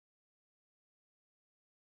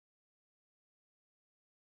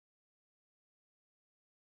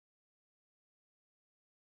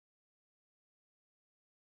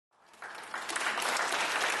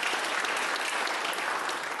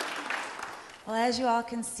Well, as you all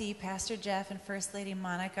can see, Pastor Jeff and First Lady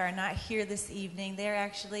Monica are not here this evening. They're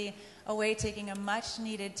actually away taking a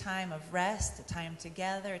much-needed time of rest, a time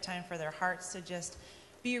together, a time for their hearts to just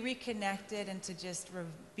be reconnected and to just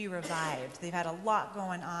be revived. They've had a lot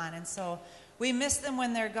going on, and so we miss them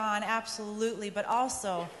when they're gone, absolutely, but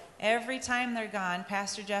also every time they're gone,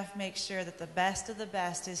 Pastor Jeff makes sure that the best of the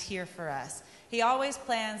best is here for us. He always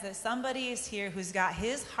plans that somebody is here who's got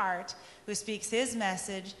his heart, who speaks his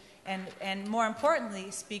message, and more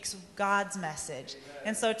importantly, speaks God's message.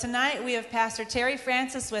 And so tonight we have Pastor Terry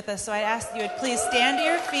Francis with us, so I ask that you would please stand to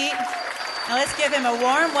your feet, and let's give him a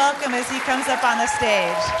warm welcome as he comes up on the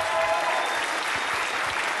stage.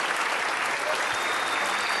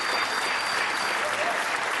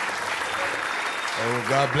 Oh,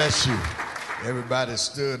 God bless you. Everybody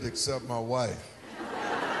stood except my wife.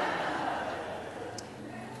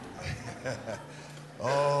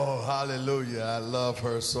 Oh, hallelujah. I love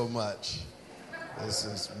her so much. This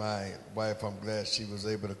is my wife. I'm glad she was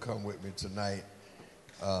able to come with me tonight.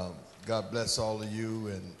 God bless all of you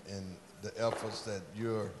and the efforts that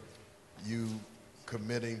you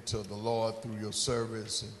committing to the Lord through your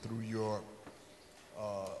service and through your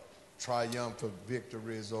triumphant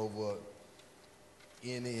victories over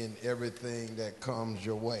any and everything that comes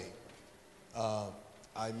your way.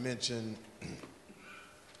 I mentioned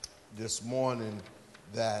this morning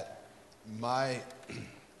that my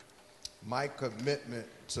commitment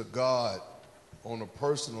to God on a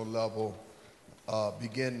personal level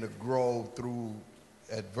began to grow through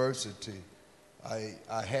adversity. I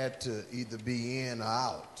had to either be in or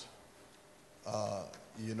out.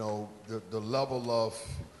 The level of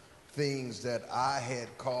things that I had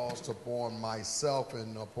caused upon myself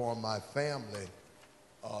and upon my family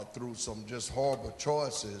through some just horrible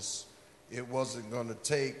choices, it wasn't going to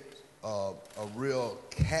take a real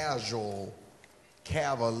casual,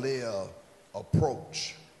 cavalier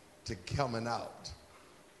approach to coming out.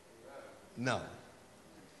 No.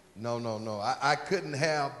 I couldn't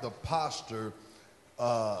have the posture,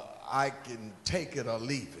 I can take it or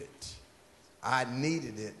leave it. I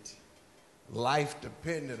needed it. Life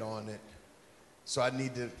depended on it. So I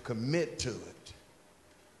needed to commit to it.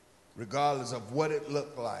 Regardless of what it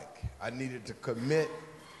looked like, I needed to commit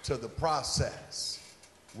to the process,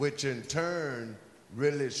 which in turn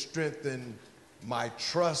really strengthened my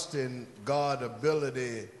trust in God's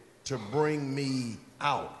ability to bring me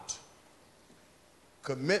out.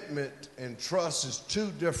 Commitment and trust is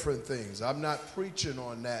two different things. I'm not preaching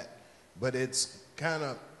on that, but it's kind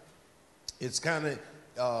of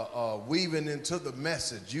weaving into the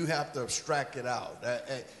message. You have to abstract it out.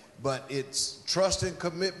 But it's trust and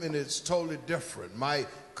commitment is totally different. My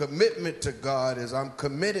commitment to God is I'm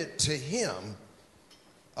committed to Him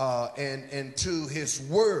and to His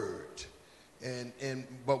Word.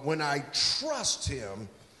 But when I trust Him,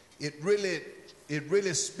 it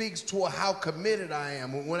really speaks to how committed I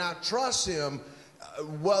am. When I trust Him,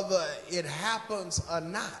 whether it happens or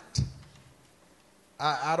not,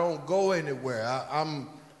 I don't go anywhere. I'm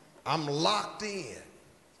locked in.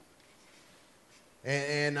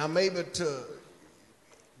 And I'm able to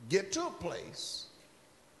get to a place.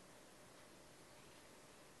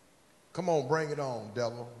 Come on, bring it on,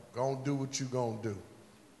 devil. Go on, do what you're going to do.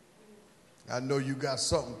 I know you got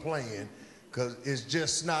something planned, because it's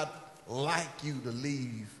just not like you to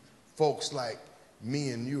leave folks like me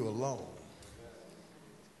and you alone.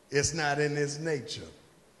 It's not in His nature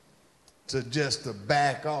to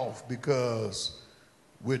back off because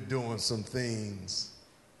we're doing some things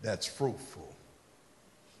that's fruitful.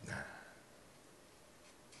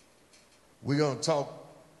 We're going to talk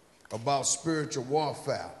about spiritual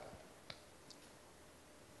warfare.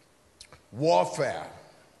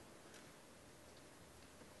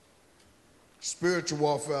 Spiritual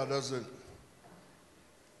warfare doesn't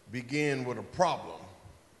begin with a problem.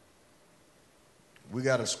 We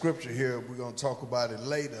got a scripture here. We're going to talk about it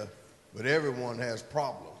later. But everyone has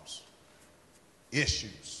problems,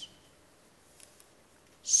 issues.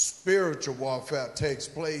 Spiritual warfare takes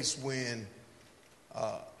place when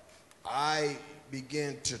I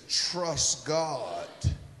begin to trust God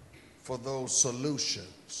for those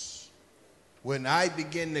solutions. When I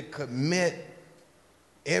begin to commit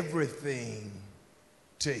everything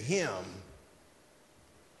to Him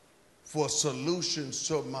for solutions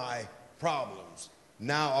to my problems,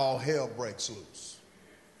 now all hell breaks loose.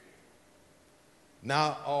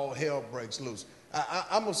 Now all hell breaks loose.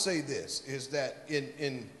 I'm going to say this, is that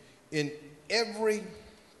in every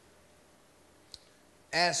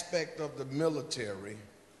aspect of the military,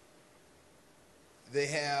 they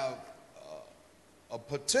have a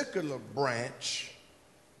particular branch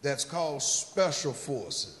that's called special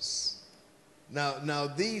forces. Now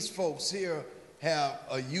these folks here have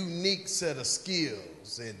a unique set of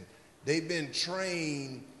skills, and they've been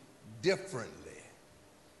trained differently.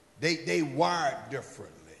 They wired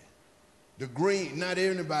differently. The green, not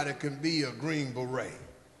everybody can be a Green Beret.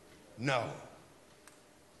 No,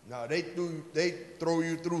 they throw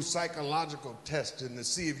you through psychological testing to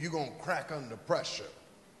see if you're gonna crack under pressure.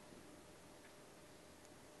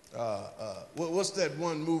 What's that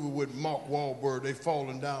one movie with Mark Wahlberg? They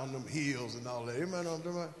falling down them hills and all that. Anybody know what I'm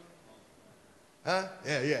talking about? Huh?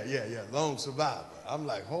 Yeah. Lone Survivor. I'm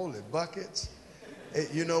like, holy buckets. Hey,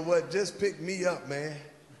 you know what? Just pick me up, man.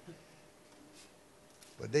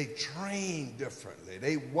 But they train differently.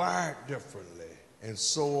 They wired differently. And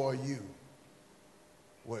so are you.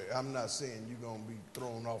 Well, I'm not saying you're going to be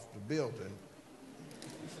thrown off the building.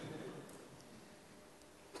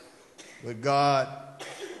 But God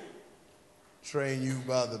train you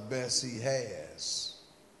by the best he has.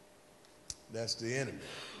 That's the enemy.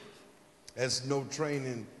 There's no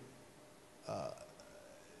training,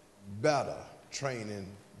 better training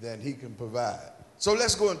than he can provide. So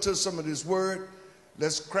let's go into some of this word.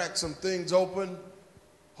 Let's crack some things open.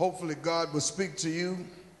 Hopefully God will speak to you.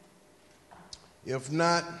 If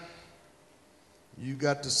not, you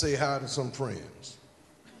got to say hi to some friends.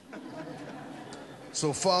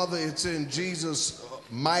 So Father, it's in Jesus'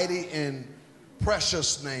 mighty and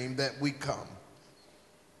precious name that we come.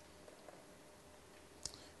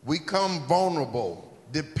 We come vulnerable,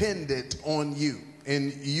 dependent on you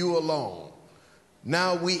and you alone.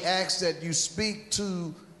 Now we ask that you speak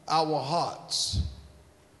to our hearts.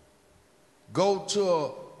 Go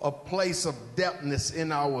to a place of depthness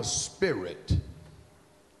in our spirit.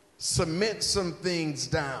 Cement some things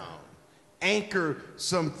down. Anchor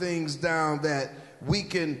some things down that we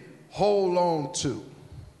can hold on to.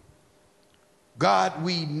 God,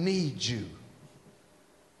 we need you.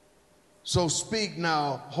 So speak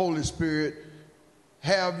now, Holy Spirit.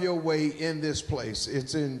 Have your way in this place.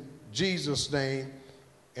 It's in Jesus' name.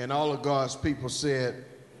 And all of God's people said,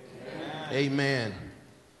 amen.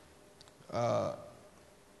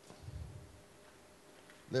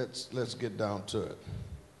 Let's get down to it.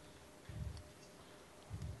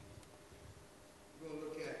 We'll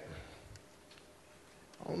look at,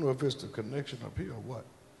 I don't know if it's the connection up here or what,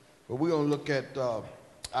 but we're going to look at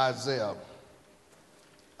Isaiah.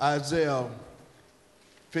 Isaiah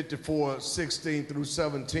 54:16 through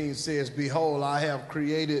 17 says, behold, I have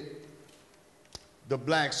created the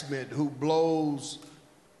blacksmith who blows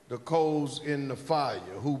the coals in the fire,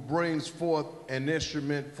 who brings forth an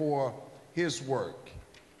instrument for his work.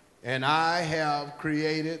 And I have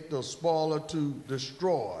created the spoiler to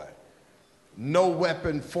destroy. No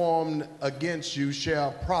weapon formed against you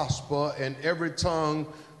shall prosper, and every tongue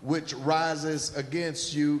which rises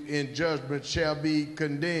against you in judgment shall be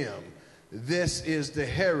condemned. This is the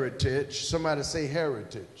heritage. Somebody say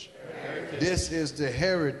heritage. Heritage. This is the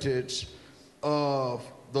heritage of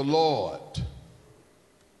the Lord,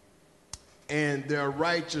 and their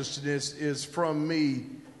righteousness is from me,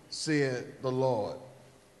 said the Lord.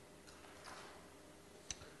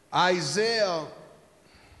 Isaiah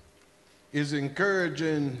is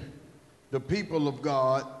encouraging the people of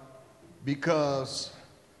God because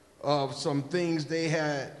of some things they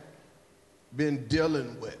had been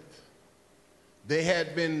dealing with. They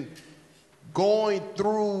had been going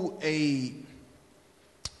through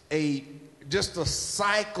just a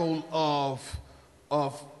cycle of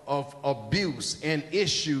abuse and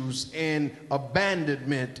issues and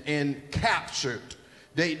abandonment and captured.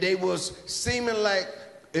 They was seeming like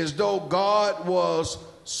as though God was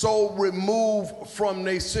so removed from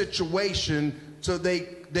their situation, so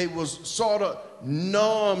they was sort of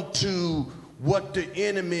numb to what the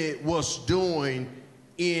enemy was doing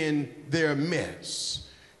in their midst.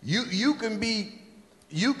 You can be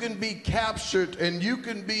captured and you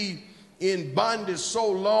can be in bondage so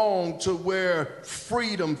long to where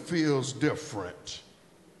freedom feels different.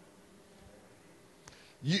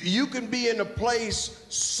 You can be in a place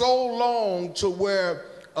so long to where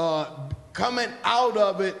coming out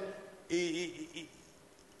of it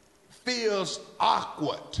feels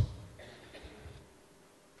awkward.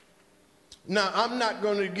 Now, I'm not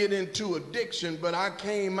going to get into addiction, but I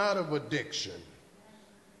came out of addiction.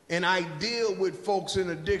 And I deal with folks in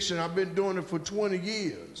addiction. I've been doing it for 20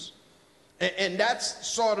 years. And that's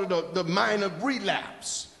sort of the minor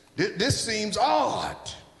relapse. This seems odd.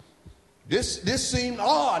 This seemed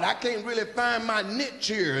odd. I can't really find my niche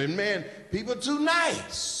here. And man, people too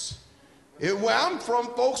nice. Where I'm from,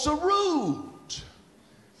 folks are rude.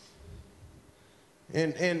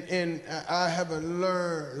 And I haven't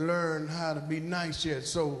learned how to be nice yet.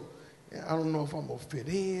 So I don't know if I'm going to fit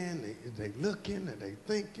in. They looking and they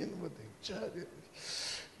thinking what they judging.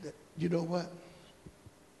 You know what?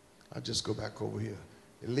 I'll just go back over here.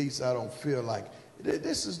 At least I don't feel like,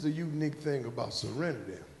 this is the unique thing about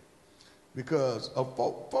Serenity. Because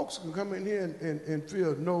folks can come in here and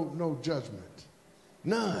feel no judgment.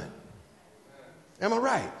 None. Am I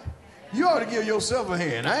right? You ought to give yourself a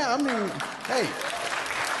hand. I mean, hey.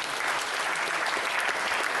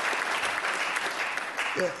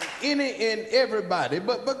 Any and everybody,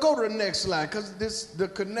 but go to the next slide, because the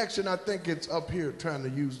connection, I think it's up here trying to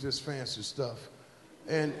use this fancy stuff.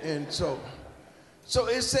 And so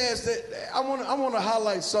it says that I want to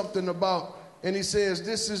highlight something about, and he says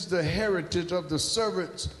this is the heritage of the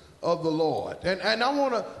servants of the Lord. And I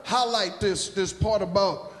want to highlight this part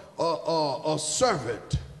about a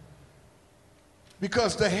servant,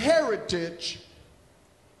 because the heritage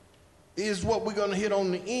is what we're going to hit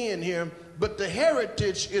on the end here, but the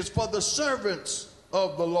heritage is for the servants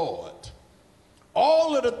of the Lord.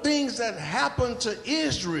 All of the things that happened to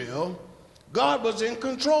Israel, God was in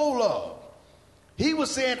control of. He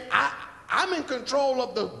was saying, I'm in control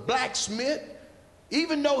of the blacksmith.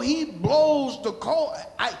 Even though he blows the coal,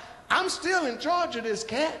 I'm still in charge of this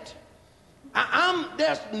cat.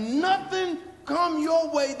 There's nothing come your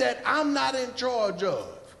way that I'm not in charge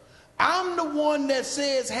of. I'm the one that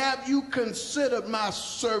says, have you considered my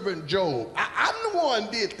servant Job? I'm the one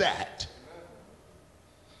that did that.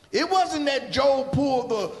 It wasn't that Job pulled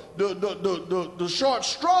the short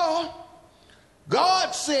straw.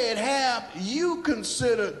 God said, have you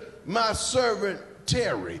considered my servant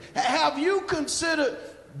Terry? Have you considered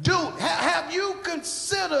Duke? Have you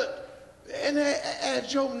considered, and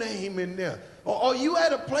add your name in there? Or are you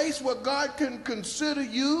at a place where God can consider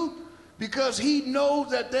you because he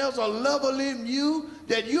knows that there's a level in you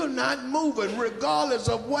that you're not moving regardless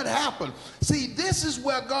of what happened? See, this is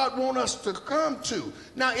where God wants us to come to.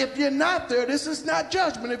 Now, if you're not there, this is not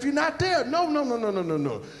judgment. If you're not there,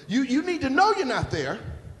 no. You need to know you're not there.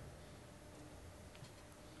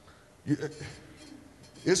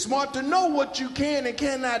 It's smart to know what you can and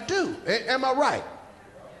cannot do. Am I right?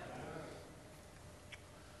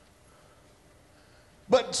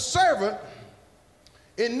 But servant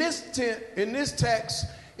in this text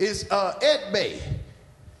is etbe.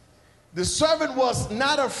 The servant was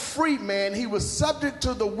not a free man. He was subject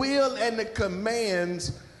to the will and the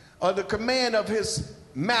commands or the command of his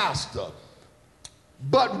master.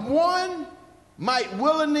 But one might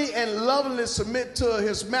willingly and lovingly submit to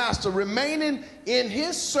his master, remaining in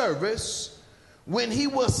his service when he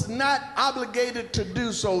was not obligated to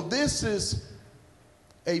do so. This is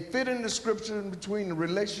a fitting description between the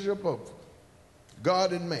relationship of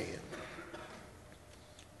God and man.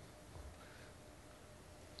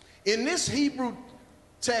 In this Hebrew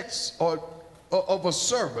text of a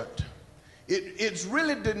servant, it's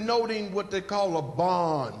really denoting what they call a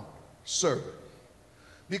bond servant.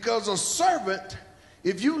 Because a servant,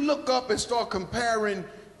 if you look up and start comparing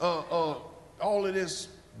all of this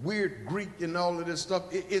weird Greek and all of this stuff,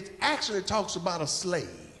 it actually talks about a slave.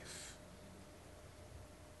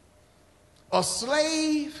 A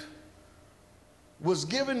slave was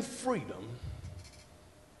given freedom,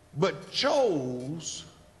 but chose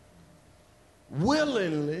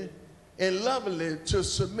willingly and lovingly to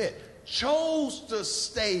submit, chose to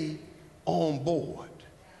stay on board.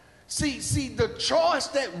 See, the choice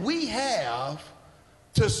that we have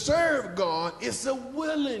to serve God is a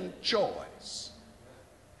willing choice.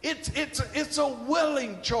 It's a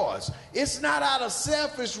willing choice. It's not out of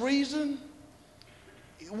selfish reason.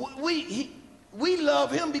 We love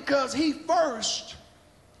him because he first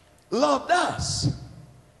loved us.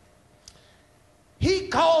 He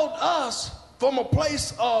called us from a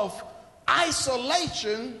place of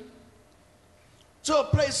isolation to a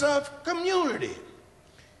place of community.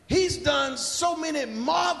 He's done so many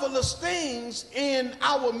marvelous things in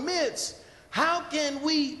our midst. How can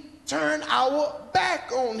we turn our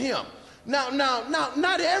back on him? Now,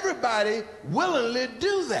 not everybody willingly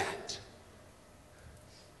do that.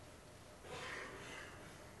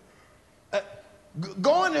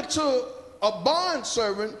 Going into a bond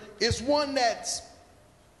servant is one that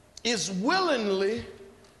is willingly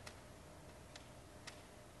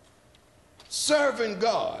serving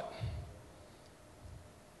God.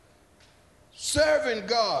 Serving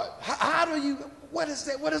God. How do you, what is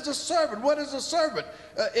that? What is a servant? What is a servant?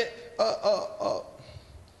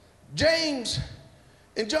 James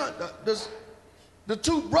and John, the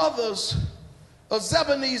two brothers of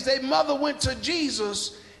Zebedee, their mother went to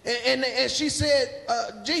Jesus and she said,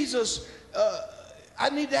 Jesus, I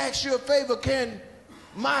need to ask you a favor. Can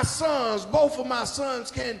my sons, both of my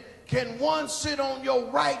sons, can Can one sit on your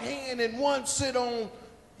right hand and one sit on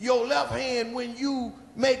your left hand when you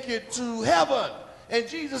make it to heaven? And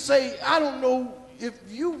Jesus say, I don't know if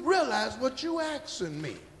you realize what you asking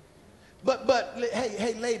me. But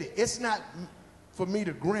hey, lady, it's not for me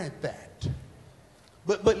to grant that.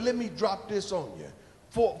 But let me drop this on you.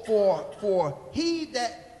 For he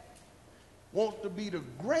that wants to be the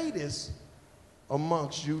greatest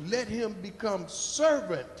amongst you, let him become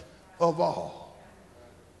servant of all.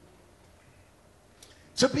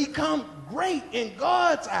 To become great in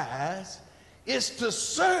God's eyes is to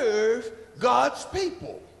serve God's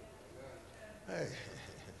people. Hey.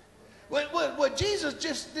 What Jesus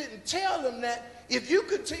just didn't tell them that. If you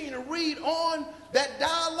continue to read on that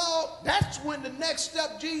dialogue, that's when the next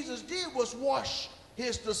step Jesus did was wash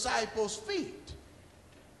his disciples' feet.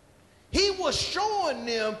 He was showing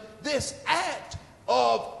them this act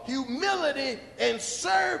of humility and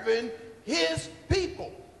serving his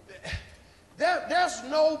people. There's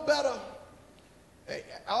no better. I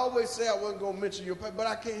always say I wasn't going to mention your pastor, but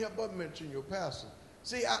I can't help but mention your pastor.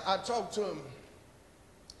 See, I talk to him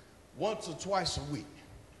once or twice a week,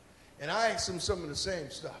 and I ask him some of the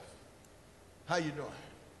same stuff. How you doing?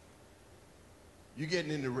 You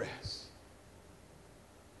getting any rest?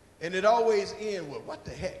 And it always ends with, what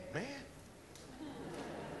the heck, man?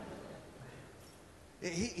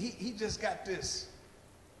 He just got this,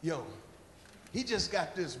 he just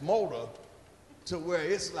got this motor to where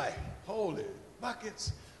it's like, holy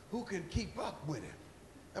buckets, who can keep up with him?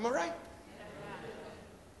 Am I right?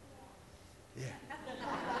 Yeah.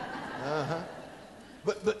 Uh-huh.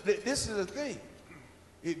 But this is the thing.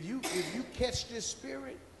 If you catch this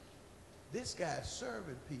spirit, this guy's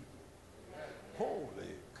serving people.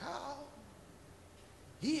 Holy cow.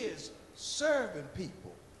 He is serving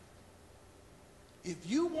people. If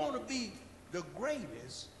you want to be the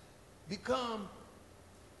greatest, become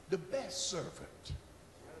the best servant.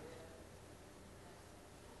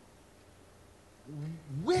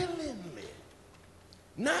 Willingly,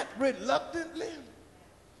 not reluctantly.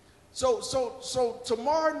 So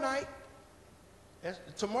tomorrow night,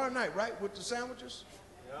 right, with the sandwiches?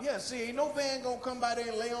 Yeah, see, ain't no van gonna come by there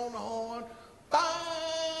and lay on the horn. Bang!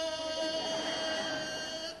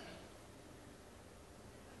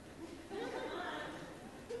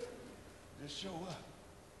 Just show up.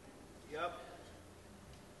 Yep.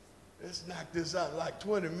 Let's knock this out in like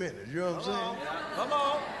 20 minutes. You know what I'm saying? Come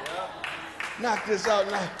on. Knock this out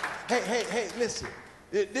like, hey, listen.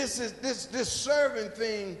 This serving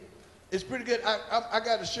thing is pretty good. I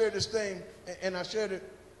got to share this thing, and I shared it.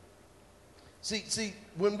 See,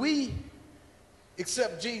 when we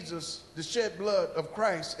accept Jesus, the shed blood of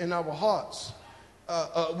Christ in our hearts,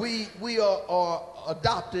 we are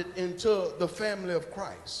adopted into the family of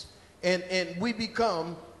Christ, and we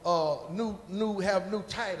become have new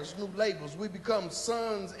titles, new labels. We become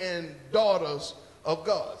sons and daughters of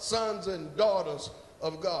God, sons and daughters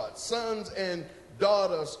of God, sons and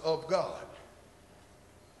daughters of God.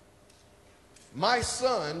 My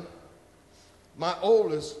son, my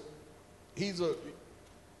oldest, he's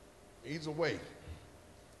away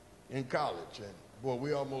in college, and boy,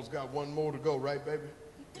 we almost got one more to go, right, baby?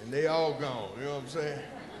 And they all gone. You know what I'm saying?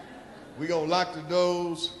 We gonna lock the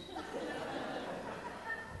doors,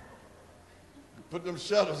 put them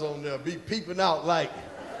shutters on there, be peeping out like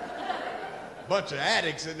a bunch of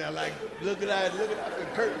addicts in there, like look at the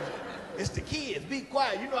curtains. It's the kids. Be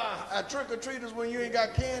quiet. You know our trick-or-treaters when you ain't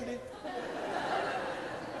got candy?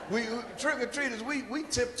 We trick-or-treaters, we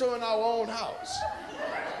tiptoe in our own house.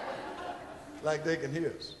 Like they can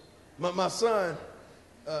hear us. My son,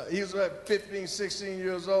 he was like 15, 16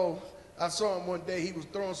 years old. I saw him one day. He was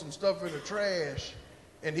throwing some stuff in the trash,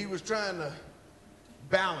 and he was trying to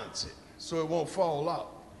balance it so it won't fall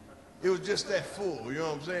out. It was just that full, you know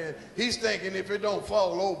what I'm saying? He's thinking if it don't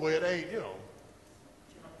fall over, it ain't,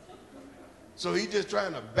 So he's just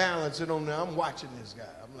trying to balance it on there. I'm watching this guy.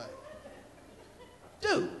 I'm like,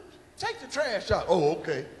 dude, take the trash out. Oh,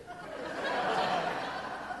 okay.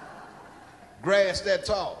 Grass that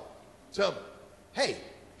tall. Tell him, hey,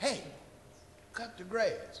 cut the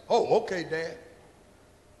grass. Oh, okay, Dad.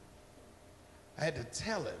 I had to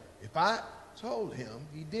tell him. If I told him,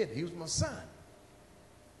 he did. He was my son.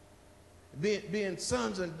 Being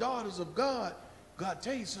sons and daughters of God, God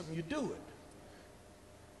tell you something, you do it.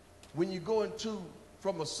 When you go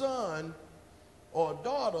from a son or a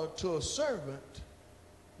daughter to a servant,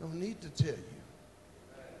 no need to tell you.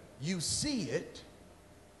 You see it.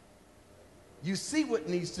 You see what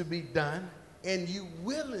needs to be done, and you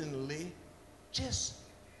willingly just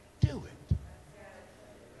do it.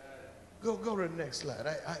 Go to the next slide.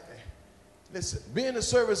 Listen, being a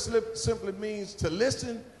servant simply means to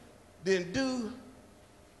listen then do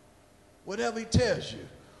whatever he tells you.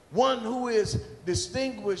 One who is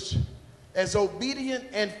distinguished as obedient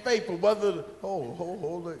and faithful. Whether,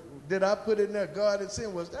 hold it. Did I put in there God and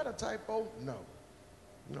sin? Was that a typo? No.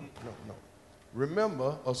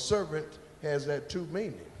 Remember, a servant has that two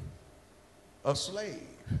meaning. A slave.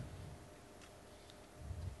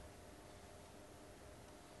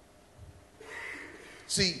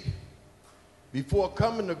 See, before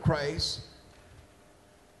coming to Christ,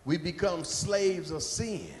 we become slaves of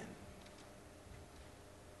sin.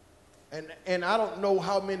 And I don't know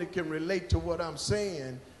how many can relate to what I'm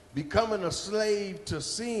saying. Becoming a slave to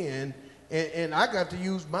sin, and I got to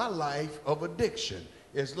use my life of addiction.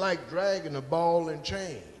 It's like dragging a ball and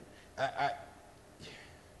chain. I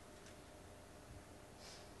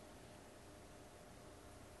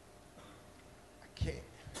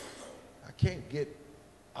can't get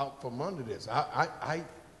out from under this. I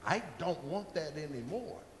don't want that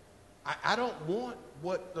anymore. I don't want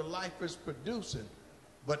what the life is producing,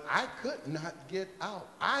 but I could not get out.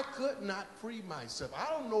 I could not free myself.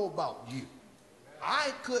 I don't know about you.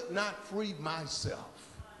 I could not free myself.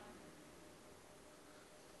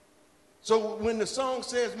 So when the song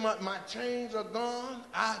says my chains are gone,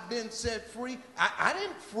 I've been set free, I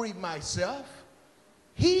didn't free myself.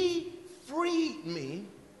 He freed me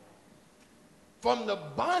from the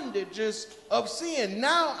bondages of sin.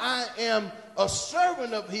 Now I am a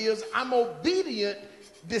servant of his. I'm obedient,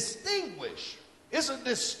 distinguished. It's a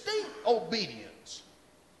distinct obedience.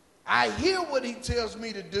 I hear what he tells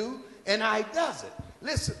me to do, and I does it.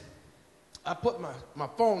 Listen, I put my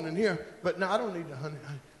phone in here, but no, I don't need the honey.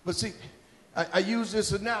 But see, I use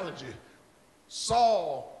this analogy.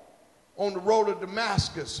 Saul on the road to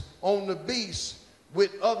Damascus, on the beast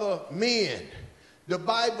with other men. The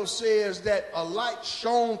Bible says that a light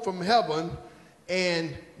shone from heaven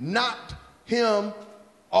and knocked him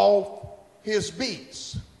off his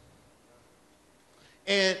beast.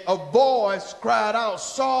 And a voice cried out,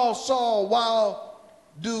 Saul, Saul, why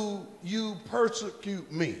do you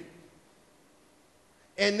persecute me?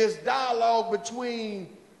 And this dialogue between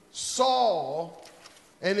Saul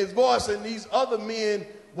and his voice and these other men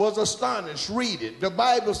was astonished. Read it. The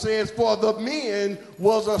Bible says, for the men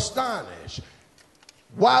was astonished.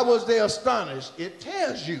 Why was they astonished? It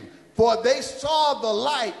tells you. For they saw the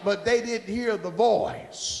light, but they didn't hear the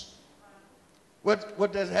voice.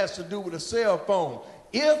 What that has to do with a cell phone?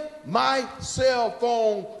 If my cell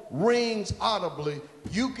phone rings audibly,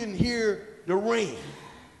 you can hear the ring.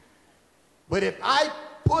 But if I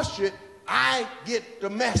push it, I get the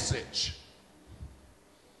message.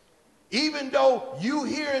 Even though you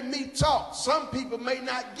hearing me talk, some people may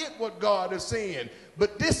not get what God is saying.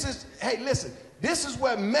 But this is, hey, listen, this is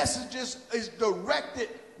where messages is directed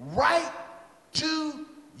right to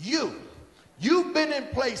you. You've been in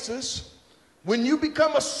places when you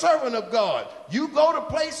become a servant of God. You go to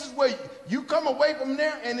places where you come away from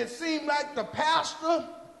there and it seemed like the pastor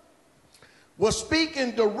was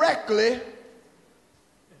speaking directly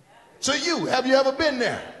to you. Have you ever been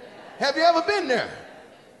there? Have you ever been there?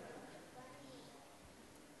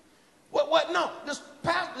 What? No, this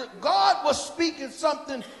pastor, God was speaking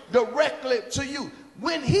something directly to you.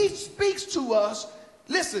 When he speaks to us,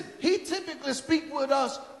 listen, he typically speaks with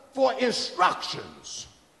us for instructions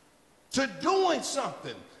to doing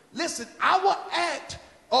something. Listen, our act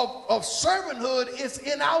of servanthood is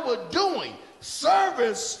in our doing.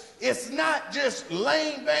 Service is not just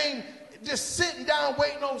laying bang, just sitting down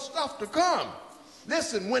waiting on stuff to come.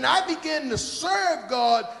 Listen, when I begin to serve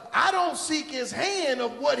God, I don't seek his hand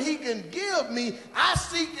of what he can give me. I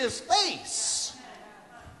seek his face.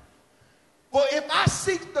 For if I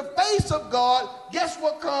seek the face of God, guess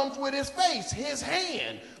what comes with his face? His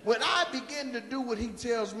hand. When I begin to do what he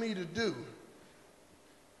tells me to do,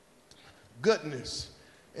 goodness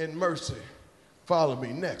and mercy follow me.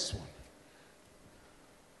 Next one.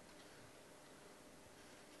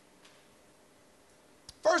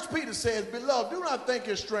 First Peter says, beloved, do not think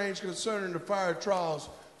it strange concerning the fiery trials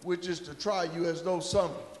which is to try you, as though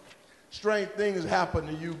some strange things happen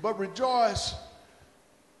to you, but rejoice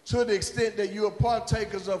to the extent that you are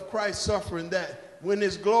partakers of Christ's suffering, that when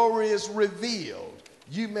his glory is revealed,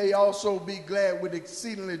 you may also be glad with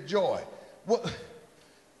exceedingly joy.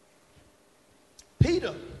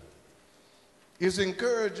 Peter is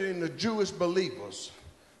encouraging the Jewish believers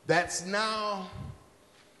that's now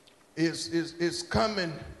is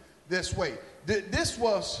coming this way. This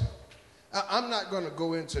was, I'm not going to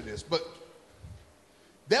go into this, but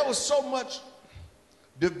there was so much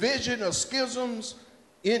division or schisms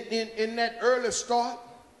in that early start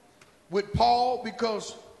with Paul,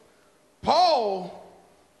 because Paul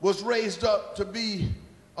was raised up to be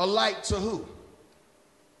a light to who?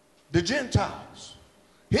 The Gentiles.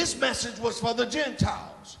 His message was for the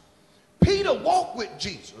Gentiles. Peter walked with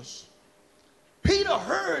Jesus. Peter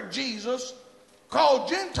heard Jesus call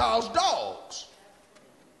Gentiles dogs.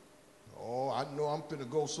 Oh, I know I'm going to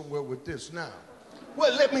go somewhere with this now.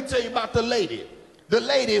 Well, let me tell you about the lady. The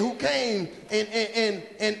lady who came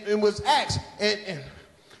and was asked,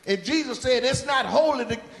 and Jesus said, it's not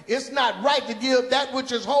holy, it's not right to give that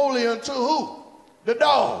which is holy unto who? The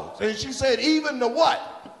dogs. And she said, even the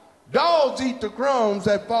what? Dogs eat the crumbs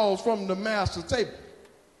that falls from the master's table.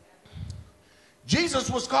 Jesus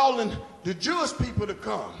was calling the Jewish people to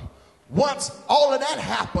come. Once all of that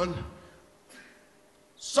happened,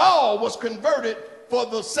 Saul was converted for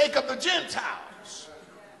the sake of the Gentiles.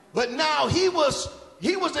 But now he was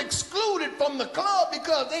excluded from the club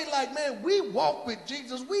because they like, man, we walk with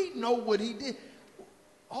Jesus. We know what he did.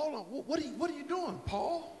 What are you doing,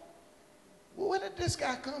 Paul? Where did this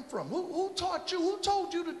guy come from? Who taught you? Who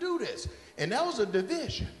told you to do this? And that was a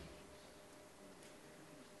division.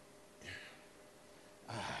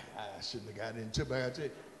 I shouldn't have got into it, but I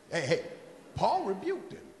said, hey, Paul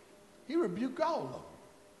rebuked him. He rebuked all of them.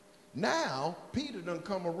 Now, Peter done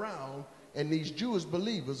come around, and these Jewish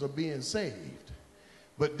believers are being saved.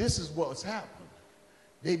 But this is what's happened.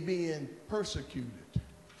 They being persecuted.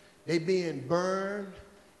 They being burned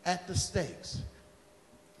at the stakes.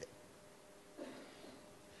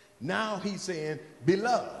 Now he's saying,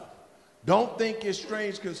 beloved, don't think it's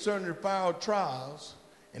strange concerning fire trials.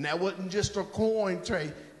 And that wasn't just a coin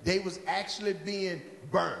trade. They was actually being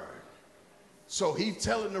burned. So he's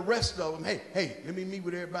telling the rest of them, hey, let me meet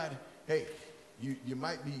with everybody. Hey, you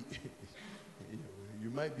might be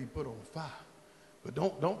you might be put on fire. But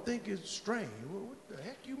don't think it's strange. Well, what the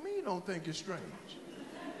heck you mean don't think it's strange?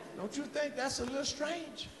 Don't you think that's a little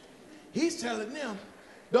strange? He's telling them,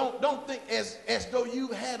 don't think as though you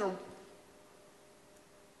had a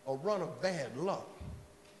run of bad luck.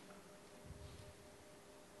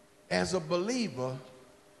 As a believer,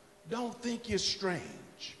 don't think it's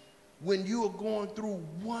strange when you are going through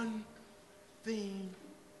one thing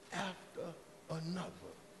after another.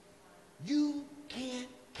 You can't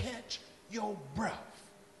catch your breath.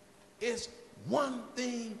 It's one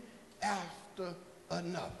thing after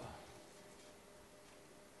another.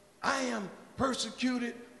 I am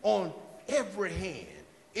persecuted on every hand.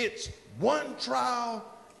 It's one trial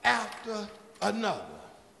after another.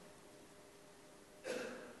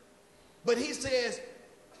 But he says,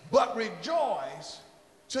 but rejoice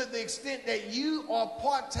to the extent that you are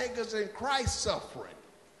partakers in Christ's suffering,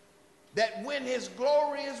 that when his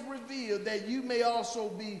glory is revealed, that you may also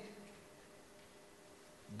be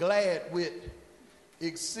glad with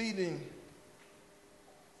exceedingly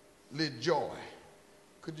joy.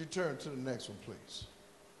 Could you turn to the next one, please?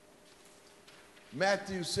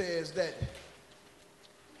 Matthew says that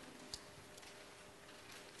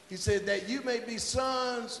he said that you may be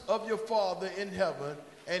sons of your Father in heaven,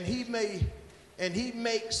 and he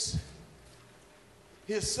makes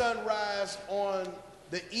his sun rise on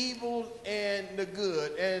the evil and the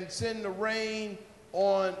good, and send the rain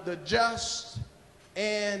on the just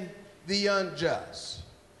and the unjust.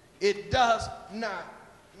 It does not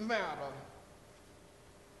matter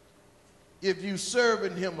if you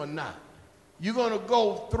serving him or not. You're going to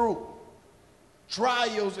go through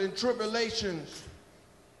trials and tribulations.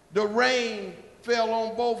 The rain fell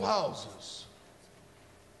on both houses.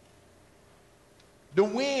 The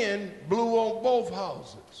wind blew on both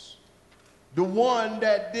houses. The one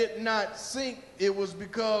that did not sink, it was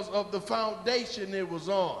because of the foundation it was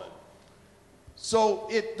on. So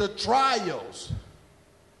the trials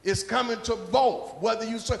is coming to both, whether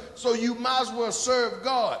you serve. So you might as well serve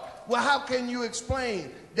God. Well, how can you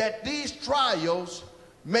explain that these trials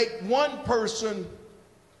make one person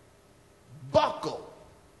buckle?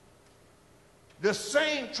 The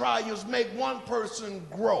same trials make one person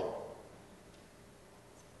grow.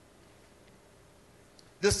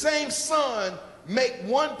 The same sun make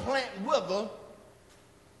one plant wither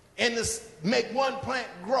and make one plant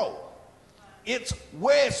grow. It's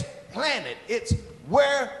where it's planted. It's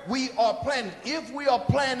where we are planted. If we are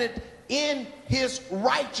planted in his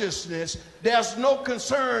righteousness, there's no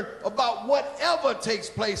concern about whatever takes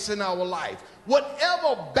place in our life.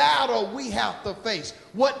 Whatever battle we have to face,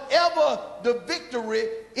 whatever the victory,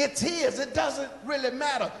 it's his. It doesn't really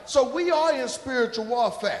matter. So we are in spiritual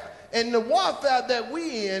warfare. And the warfare that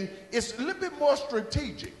we in is a little bit more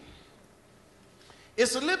strategic.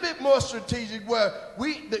 It's a little bit more strategic where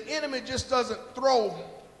the enemy just doesn't throw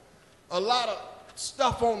a lot of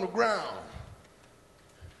stuff on the ground.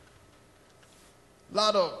 A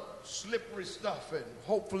lot of slippery stuff, and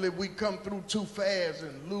hopefully we come through too fast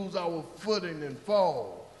and lose our footing and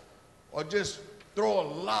fall, or just throw a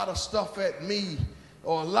lot of stuff at me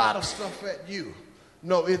or a lot of stuff at you.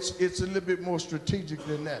 No, it's a little bit more strategic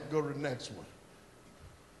than that. Go to the next one.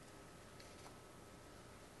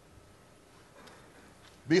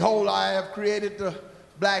 Behold, I have created the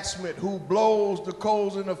blacksmith who blows the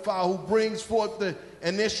coals in the fire, who brings forth an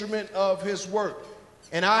instrument of his work.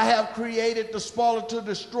 And I have created the spoiler to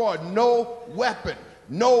destroy. No weapon,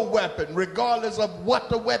 regardless of what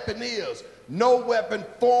the weapon is, no weapon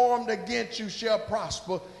formed against you shall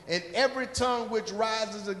prosper, and every tongue which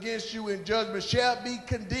rises against you in judgment shall be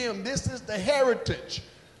condemned. This is the heritage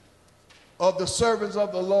of the servants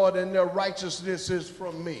of the Lord, and their righteousness is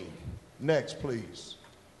from me. Next, please.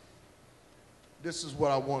 This is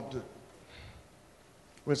what I want to,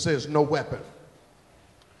 when it says no weapon.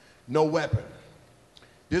 No weapon.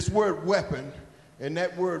 This word weapon and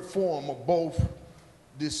that word form are both,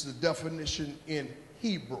 this is the definition in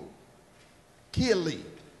Hebrew. Kili.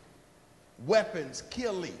 Weapons,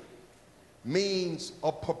 kili, means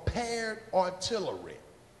a prepared artillery.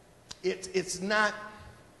 It's not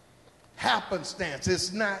happenstance.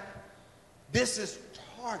 It's not, this is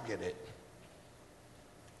targeted.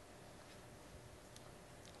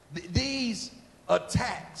 These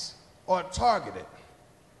attacks are targeted.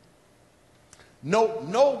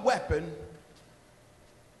 No weapon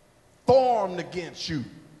formed against you.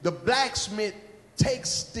 The blacksmith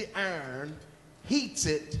takes the iron, heats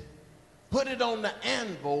it, put it on the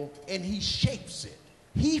anvil, and he shapes it.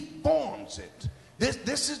 He forms it.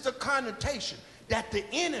 This is the connotation that the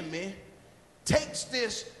enemy takes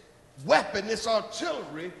this weapon, this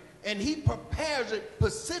artillery, and he prepares it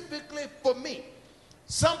specifically for me.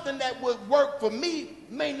 Something that would work for me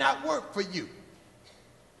may not work for you.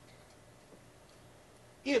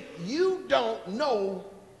 If you don't know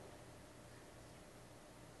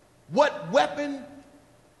what weapon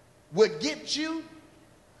would get you,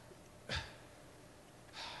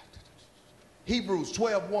 Hebrews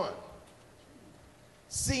 12:1,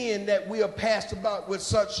 seeing that we are passed about with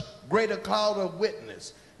such great a cloud of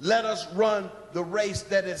witness, let us run the race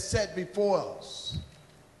that is set before us,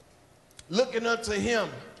 looking unto him,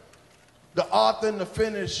 the author and the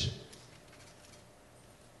finisher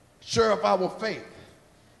of our faith,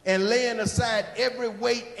 and laying aside every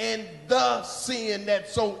weight and the sin that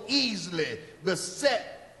so easily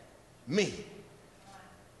beset me.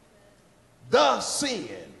 The sin.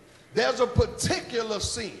 There's a particular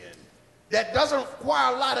sin that doesn't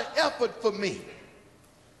require a lot of effort for me.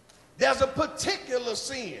 There's a particular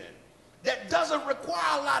sin that doesn't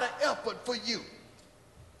require a lot of effort for you.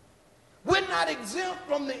 We're not exempt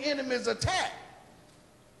from the enemy's attack.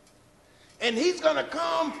 And he's going to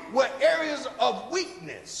come with areas of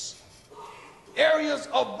weakness, areas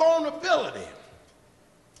of vulnerability.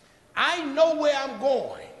 I know where I'm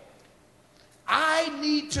going. I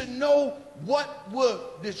need to know what will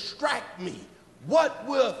distract me, what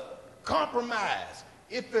will compromise.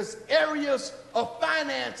 If it's areas of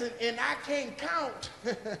financing and I can't count,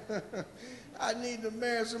 I need to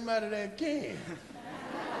marry somebody that can.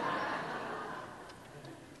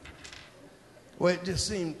 Well, it just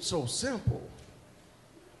seemed so simple.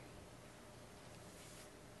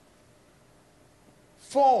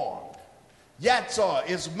 Formed. Yatsar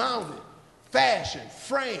is mounted, fashioned,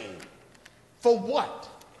 framed. For what?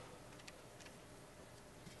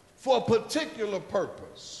 For a particular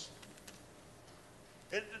purpose.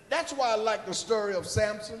 That's why I like the story of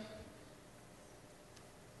Samson.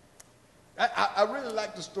 I really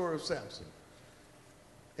like the story of Samson.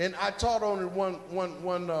 And I taught on it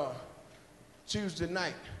one Tuesday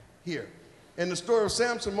night here. In the story of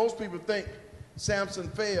Samson, most people think Samson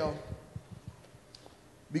fell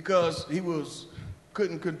because he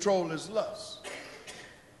couldn't control his lust.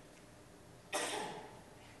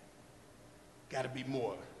 Got to be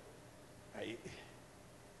more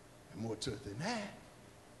to it than that.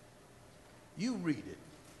 You read it.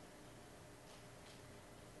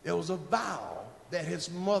 There was a vow that his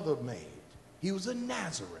mother made. He was a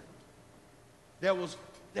Nazarene. There was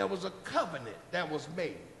a covenant that was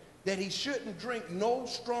made that he shouldn't drink no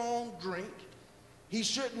strong drink. He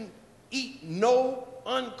shouldn't eat no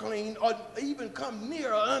unclean or even come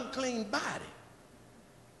near an unclean body.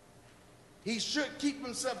 He should keep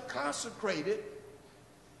himself consecrated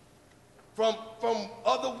from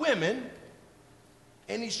other women,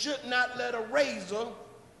 and he should not let a razor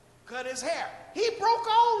cut his hair. He broke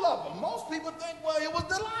all of them. Most people think, well, it was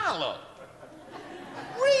Delilah.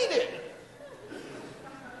 Read it.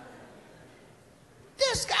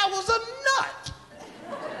 This guy was a nut.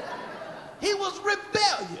 He was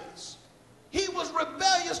rebellious. He was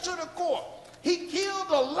rebellious to the core. He killed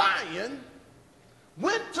a lion,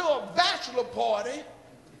 went to a bachelor party,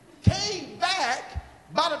 came back.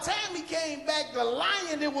 By the time he came back, the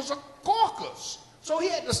lion, it was a carcass. So he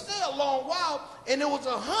had to stay a long while, and it was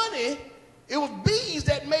it was bees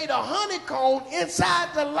that made a honeycomb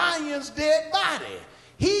inside the lion's dead body.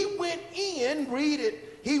 He went in, read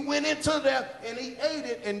it, he went into there and he ate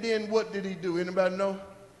it, and then what did he do? Anybody know?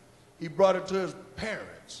 He brought it to his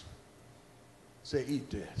parents. Say, eat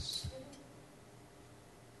this.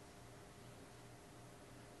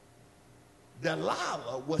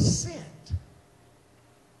 Delilah was sent.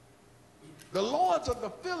 The lords of the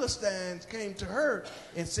Philistines came to her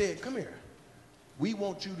and said, come here. We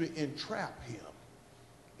want you to entrap him.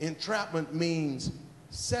 Entrapment means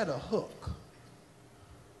set a hook,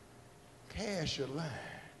 cast your line,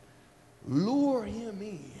 lure him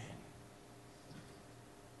in.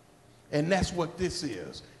 And that's what this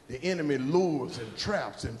is. The enemy lures and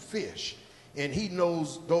traps and fish. And he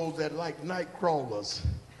knows those that like night crawlers.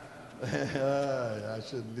 I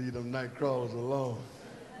shouldn't leave them night crawlers alone.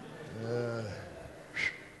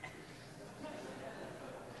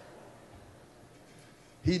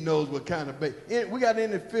 He knows what kind of bait. We got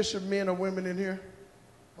any fishermen or women in here?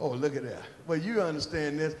 Oh, look at that. Well, you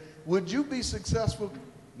understand this. Would you be successful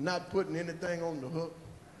not putting anything on the hook?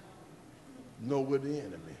 No, with the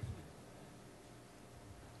enemy.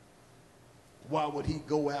 Why would he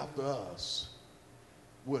go after us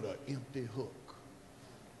with an empty hook?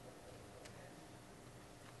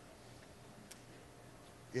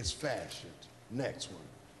 It's fashioned. Next one.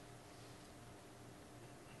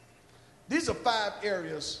 These are 5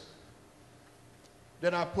 areas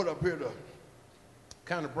that I put up here to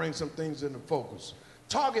kind of bring some things into focus.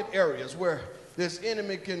 Target areas where this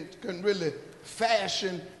enemy can really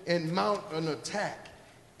fashion and mount an attack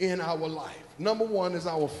in our life. Number 1 is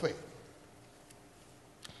our faith.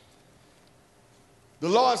 The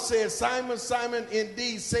Lord said, Simon, Simon,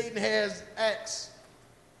 indeed Satan has asked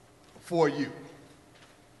for you.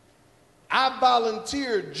 I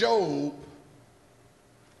volunteered Job,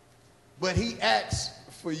 but he asked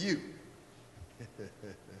for you.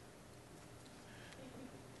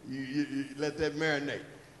 you let that marinate.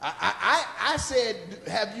 I said,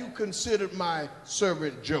 have you considered my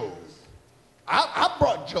servant Job? I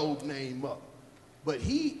brought Job's name up, but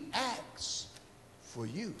he asks for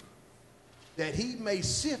you, that he may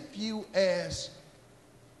sift you as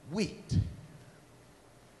wheat.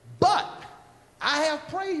 But I have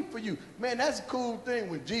prayed for you. Man, that's a cool thing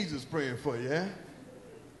when Jesus praying for you, eh?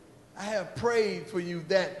 I have prayed for you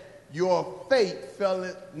that your faith fail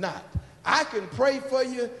it not. I can pray for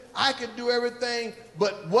you. I can do everything.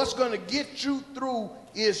 But what's going to get you through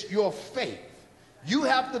is your faith. You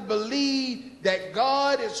have to believe that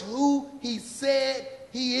God is who he said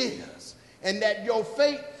he is. And that your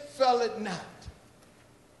faith fail it not.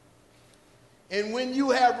 And when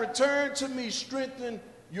you have returned to me, strengthen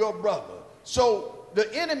your brother. So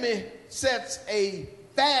the enemy sets a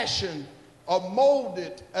fashion, a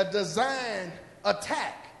molded, a design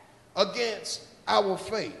attack against our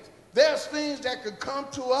faith. There's things that could come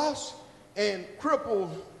to us and cripple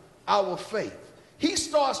our faith. He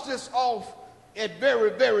starts this off at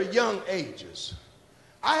very, very young ages.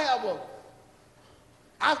 I've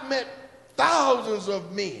met thousands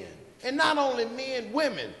of men, and not only men,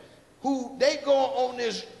 women, who they go on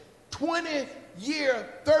this 20-year,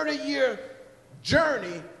 30-year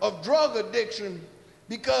journey of drug addiction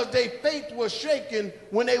because their faith was shaken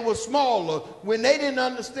when they were smaller, when they didn't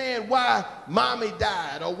understand why mommy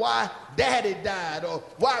died or why daddy died or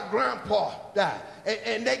why grandpa died.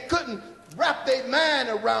 And they couldn't wrap their mind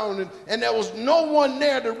around it, and there was no one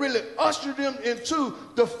there to really usher them into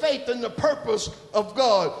the faith and the purpose of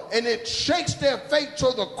God. And it shakes their faith to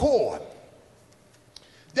the core.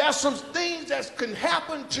 There's some things that can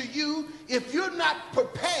happen to you if you're not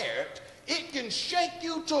prepared. It can shake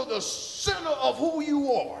you to the center of who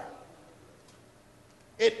you are.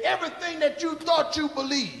 And everything that you thought you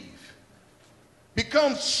believed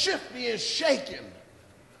becomes shifty and shaken.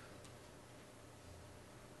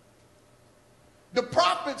 The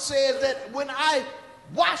prophet says that when I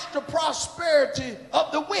watch the prosperity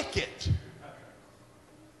of the wicked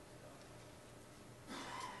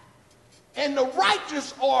and the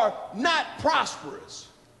righteous are not prosperous,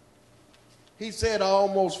 he said, I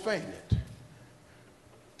almost fainted.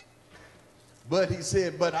 But he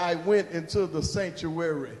said, but I went into the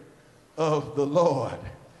sanctuary of the Lord.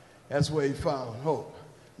 That's where he found hope.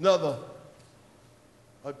 Another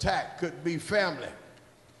attack could be family.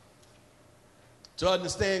 To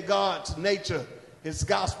understand God's nature, his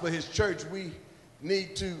gospel, his church, we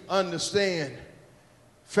need to understand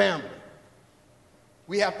family.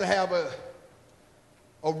 we have to have a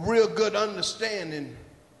real good understanding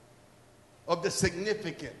of the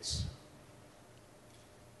significance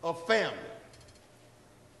of family.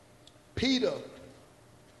 Peter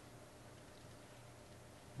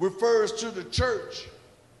refers to the church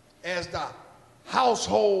as the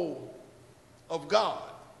household of God.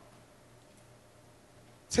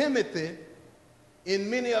 Timothy, in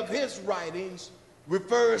many of his writings,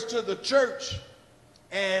 refers to the church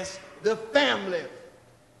as the family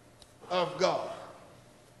of God.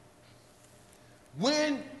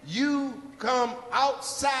 When you come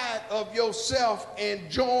outside of yourself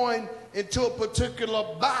and join into a particular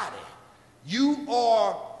body, you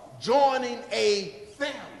are joining a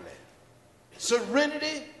family.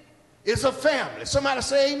 Serenity is a family. Somebody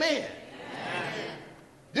say amen. Amen.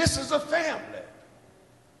 This is a family.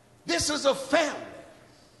 This is a family.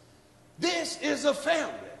 This is a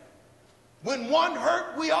family. When one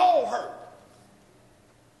hurt, we all hurt.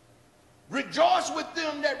 Rejoice with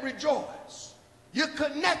them that rejoice. You're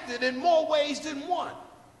connected in more ways than one.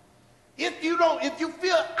 If you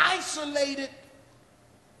feel isolated,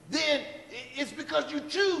 then it's because you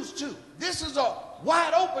choose to. This is a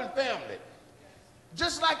wide open family,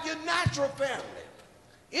 just like your natural family.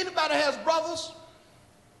 Anybody has brothers?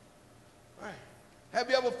 All right. Have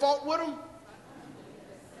you ever fought with them?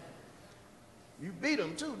 You beat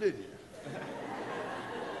them too, didn't you?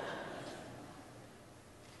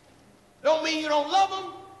 Don't mean you don't love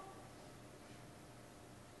them.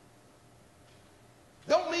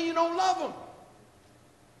 Don't mean you don't love them.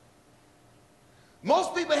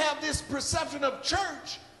 Most people have this perception of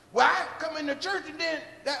church where I come into church and then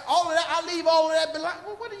I leave all of that behind.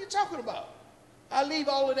 Well, what are you talking about? I leave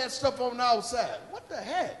all of that stuff on the outside. What the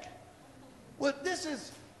heck? Well, this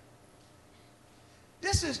is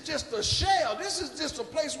just a shell. This is just a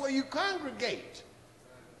place where you congregate.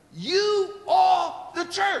 You are the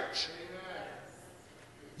church.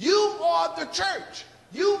 You are the church.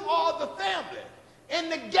 You are the family.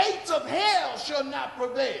 And the gates of hell shall not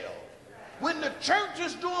prevail. When the church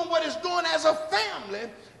is doing what it's doing as a family,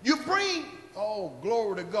 you bring, oh,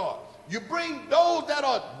 glory to God. You bring those that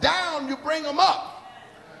are down, you bring them up.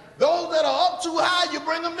 Those that are up too high, you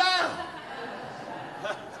bring them down.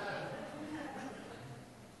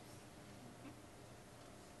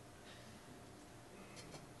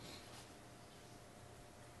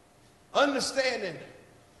 Understanding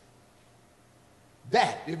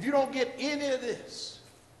that, if you don't get any of this,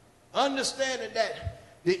 understanding that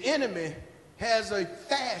the enemy has a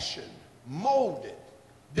fashion, molded,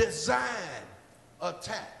 designed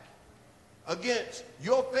attack against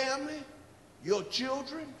your family, your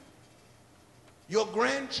children, your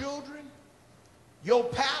grandchildren, your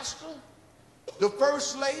pastor, the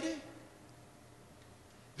first lady,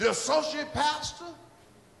 the associate pastor,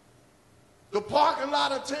 the parking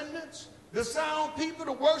lot attendants, the sound people,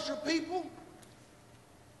 the worship people,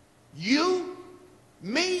 you,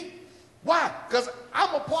 me. Why? Because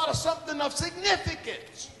I'm a part of something of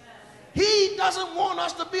significance. He doesn't want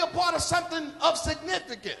us to be a part of something of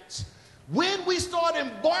significance. When we start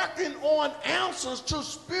embarking on answers to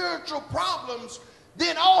spiritual problems,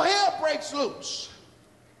 then all hell breaks loose.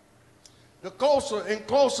 The closer and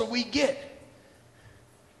closer we get.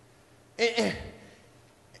 And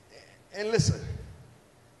listen,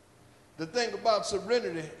 the thing about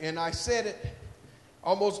Serenity, and I said it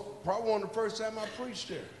almost probably one of the first time I preached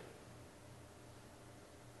here.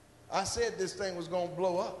 I said this thing was going to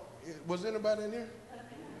blow up. Was anybody in here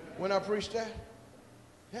when I preached that?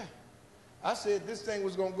 Yeah. I said this thing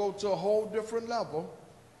was going to go to a whole different level.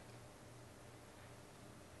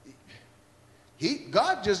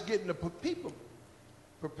 God just getting the people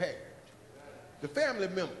prepared. The family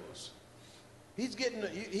members. He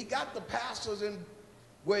got the pastors in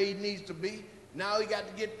where he needs to be. Now he got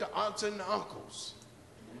to get the aunts and the uncles.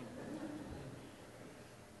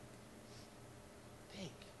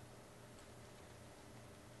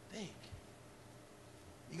 Think.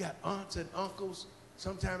 You got aunts and uncles,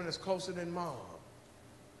 sometimes it's closer than mom.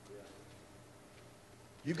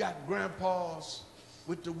 You got grandpas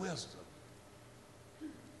with the wisdom.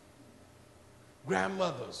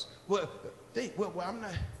 Grandmothers. Well, I'm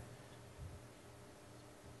not.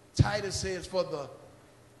 Titus says for the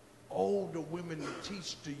older women to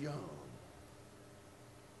teach the young.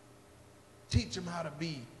 Teach them how to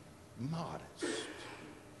be modest.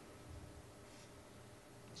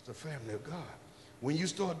 It's the family of God. When you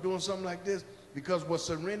start doing something like this, because what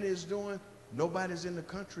Serenity is doing, nobody's in the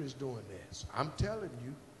country is doing this. I'm telling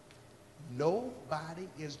you, nobody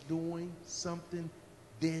is doing something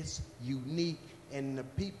this unique, and the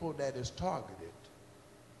people that is targeted.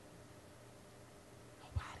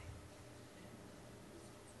 Nobody.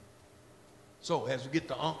 So as we get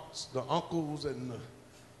the uncles and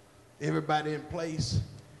everybody in place,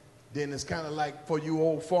 then it's kind of like for you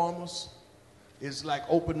old farmers, it's like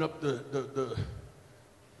open up the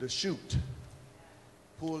chute.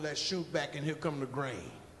 Pull that chute back and here come the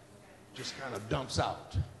grain. Just kind of dumps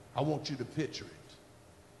out. I want you to picture it.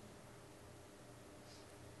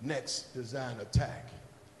 Next design attack,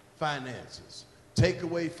 finances. Take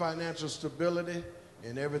away financial stability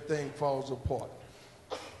and everything falls apart.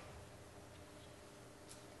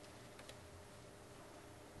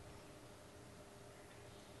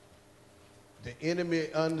 The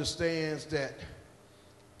enemy understands that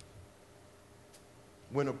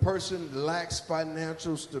when a person lacks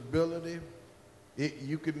financial stability,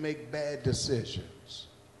 you can make bad decisions.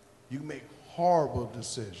 You can make horrible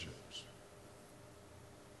decisions.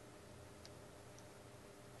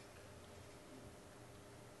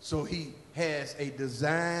 So he has a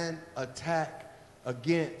design attack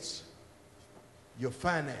against your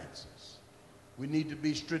finances. We need to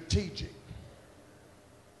be strategic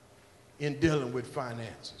in dealing with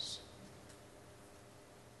finances.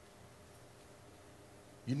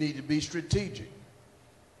 You need to be strategic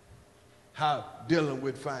how dealing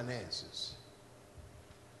with finances.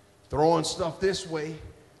 Throwing stuff this way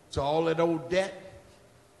to all that old debt,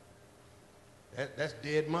 that's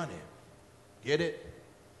dead money. Get it?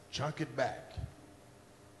 Chunk it back.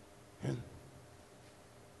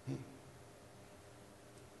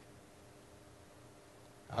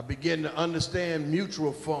 I begin to understand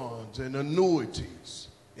mutual funds and annuities.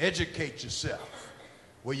 Educate yourself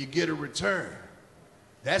where you get a return.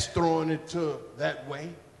 That's throwing it to that way.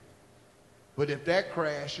 But if that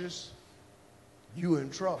crashes, you in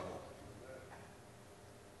trouble.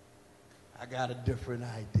 I got a different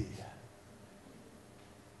idea.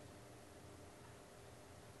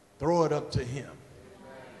 Throw it up to him.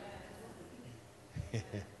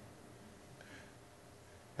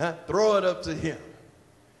 Huh? Throw it up to him.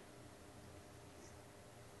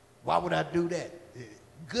 Why would I do that?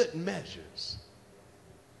 Good measures.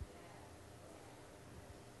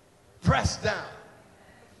 Press down.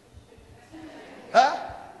 Huh?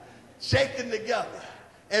 Shaking together.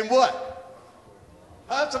 And what?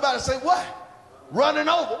 Huh? Somebody say what? Running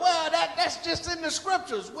over. Well, that's just in the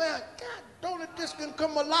scriptures. Well, God, don't it just can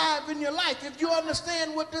come alive in your life if you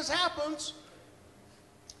understand what this happens?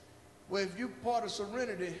 Well, if you're part of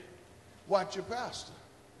Serenity, watch your pastor.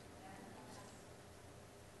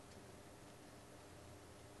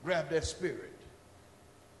 Grab that spirit,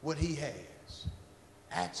 what he has.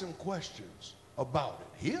 Ask him questions about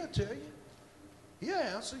it. He'll tell you. He'll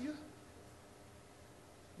answer you.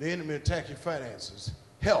 The enemy attack your finances,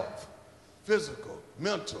 health, physical,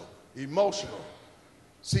 mental, emotional.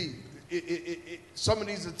 See, some of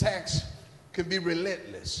these attacks can be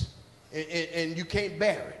relentless, and you can't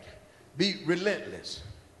bear it. Be relentless.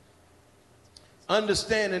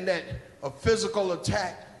 Understanding that a physical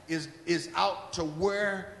attack is out to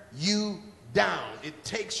wear you down. It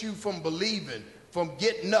takes you from believing, from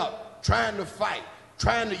getting up, trying to fight,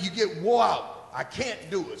 you get wore out. I can't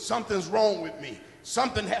do it. Something's wrong with me.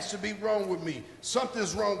 Something has to be wrong with me.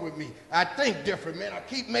 Something's wrong with me. I think different, man. I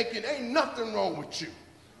keep making, ain't nothing wrong with you.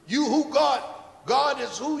 You who God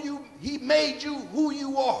is who you, he made you who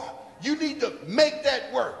you are. You need to make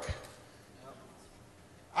that work.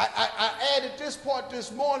 I added this part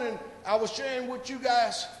this morning. I was sharing with you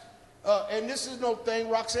guys, and this is no thing.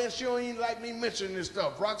 Roxanne, she don't even like me mentioning this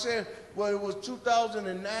stuff. Roxanne, well, it was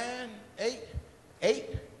 2009, 8.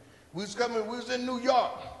 We was in New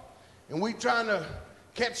York, and we trying to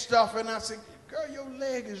catch stuff, and I said, girl, your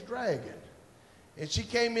leg is dragging. And she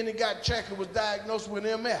came in and got checked and was diagnosed with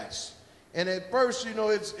MS. And at first, you know,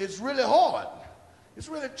 it's really hard. It's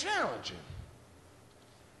really challenging.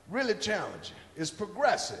 Really challenging. It's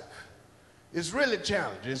progressive. It's really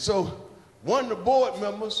challenging. So one of the board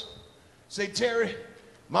members said, Terry,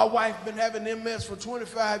 my wife been having MS for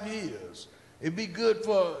 25 years. It'd be good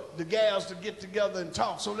for the gals to get together and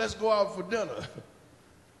talk, so let's go out for dinner.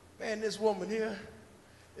 Man, this woman here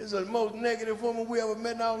is the most negative woman we ever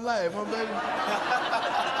met in our life, huh, baby?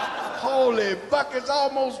 Holy buckets,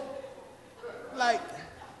 almost like,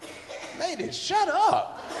 lady, shut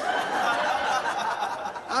up.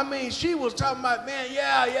 I mean, she was talking about, man,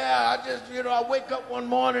 yeah, I just, you know, I wake up one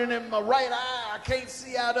morning and my right eye, I can't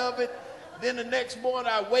see out of it. Then the next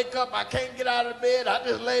morning I wake up, I can't get out of bed. I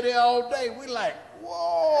just lay there all day. We like,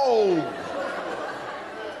 whoa.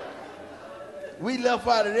 We left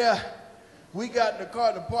out of there. We got in the car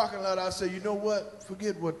in the parking lot. I said, you know what?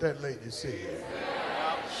 Forget what that lady said.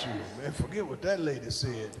 Shoot, man, forget what that lady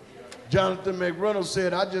said. Jonathan McReynolds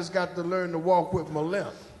said, I just got to learn to walk with my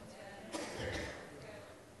limp.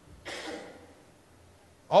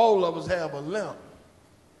 All of us have a limp.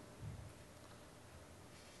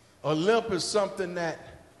 A limp is something that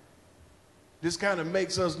just kind of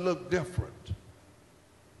makes us look different.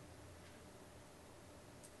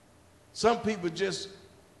 Some people just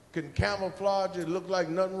can camouflage and look like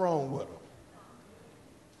nothing wrong with them.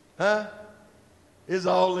 Huh? It's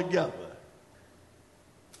all together.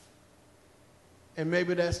 And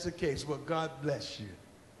maybe that's the case, but God bless you.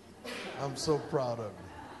 I'm so proud of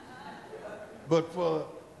you. But for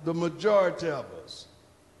the majority of us,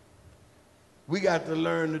 we got to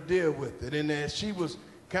learn to deal with it. And as she was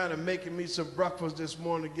kind of making me some breakfast this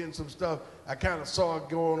morning, getting some stuff, I kind of saw her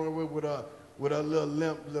going over with a little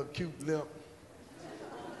limp, little cute limp.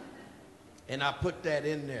 And I put that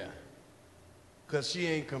in there because she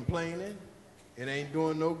ain't complaining. It ain't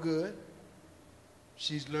doing no good.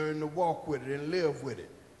 She's learned to walk with it and live with it.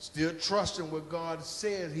 Still trusting what God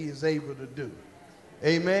says he is able to do.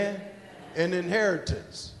 Amen? An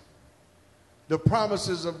inheritance. The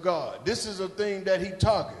promises of God. This is a thing that he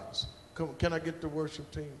targets. Come on, can I get the worship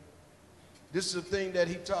team? This is a thing that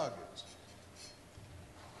he targets.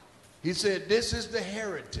 He said, this is the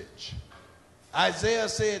heritage. Isaiah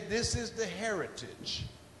said, this is the heritage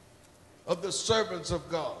of the servants of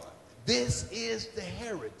God. This is the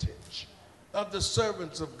heritage of the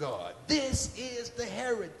servants of God. This is the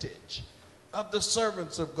heritage of the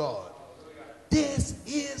servants of God. This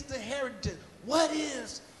is the heritage. What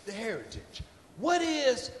is the heritage? What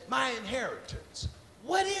is my inheritance?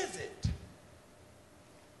 What is it?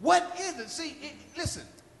 What is it? See, listen.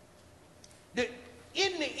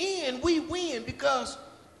 In the end, we win because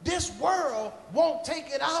this world won't take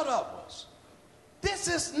it out of us. This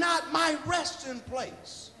is not my resting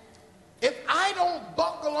place. If I don't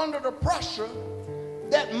buckle under the pressure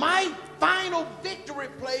that my final victory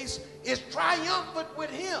place is triumphant with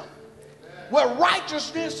him, where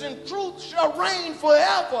righteousness and truth shall reign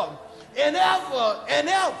forever and ever and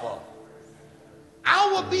ever,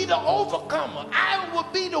 I will be the overcomer. I will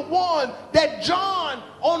be the one that John,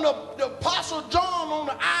 on the Apostle John on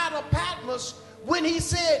the Isle of Patmos, when he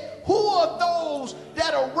said, who are those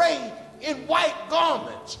that are arrayed in white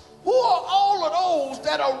garments? Who are all of those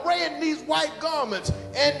that are arrayed in these white garments?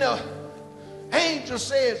 And the angel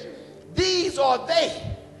says, these are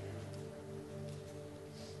they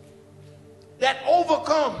that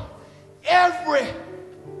overcome every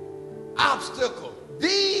obstacle.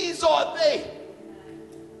 These are they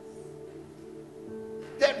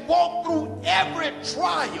that walk through every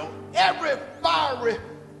trial, every fiery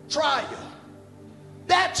trial.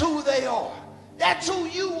 That's who they are. That's who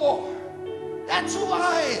you are. That's who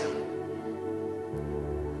I am.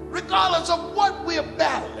 Regardless of what we're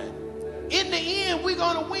battling, in the end, we're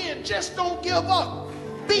going to win. Just don't give up.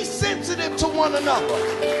 Be sensitive to one another.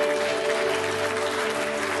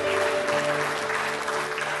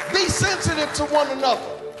 Be sensitive to one another.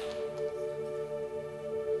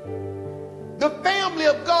 The family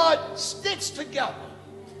of God sticks together.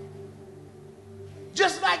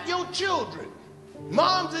 Just like your children.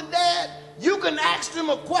 Moms and dad, you can ask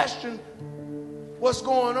them a question. What's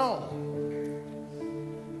going on?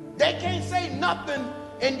 They can't say nothing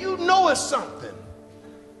and you know it's something.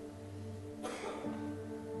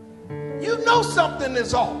 You know something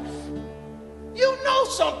is off. You know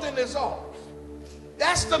something is off.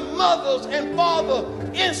 That's the mother's and father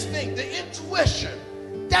instinct, the intuition.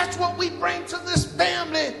 That's what we bring to this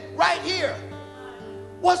family right here.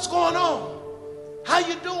 What's going on? How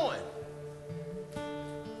you doing?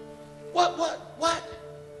 What?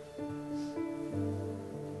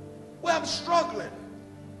 Well, I'm struggling.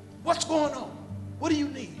 What's going on? What do you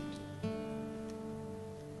need?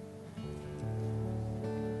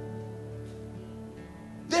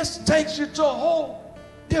 This takes you to a whole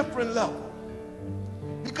different level.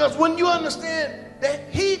 Because when you understand that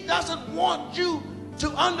he doesn't want you to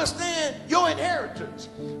understand your inheritance,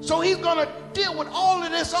 so he's going to deal with all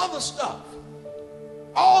of this other stuff.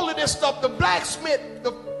 All of this stuff, the blacksmith,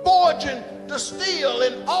 the forging, the steel,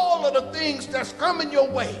 and all of the things that's coming your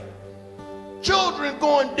way. Children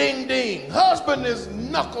going ding ding. Husband is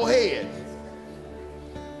knucklehead.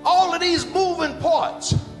 All of these moving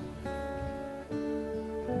parts.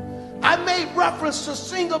 I made reference to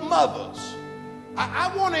single mothers.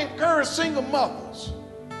 I want to encourage single mothers.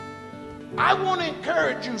 I want to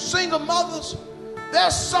encourage you, single mothers.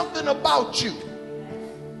 There's something about you.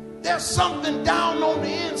 There's something down on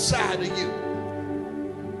the inside of you.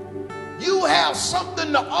 You have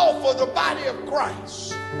something to offer the body of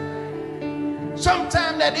Christ.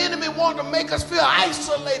 Sometimes that enemy wants to make us feel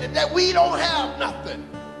isolated, that we don't have nothing.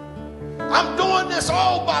 I'm doing this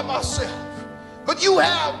all by myself. But you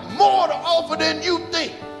have more to offer than you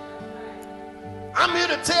think. I'm here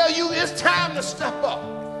to tell you it's time to step up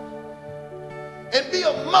and be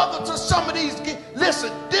a mother to some of these kids.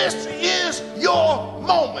 Listen, this is your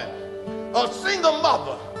moment. A single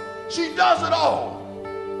mother, she does it all.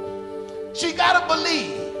 She got to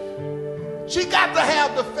believe. She got to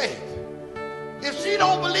have the faith. If she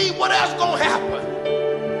don't believe, what else gonna happen?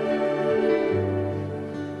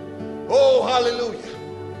 Oh, hallelujah.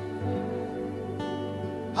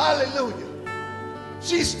 Hallelujah.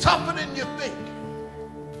 She's tougher than you think.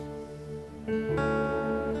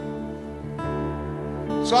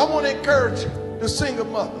 So I want to encourage the single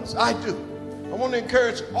mothers. I do. I want to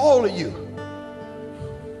encourage all of you,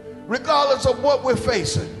 regardless of what we're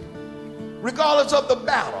facing, regardless of the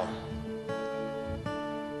battle.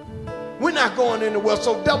 We're not going anywhere,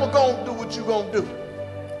 so devil gonna do what you gonna do.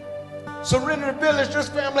 Serenity Village, this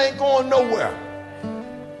family ain't going nowhere.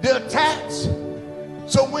 The attacks.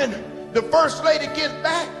 So when the first lady gets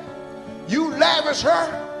back, you lavish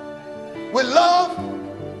her with love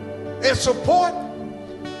and support.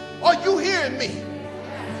 Are you hearing me?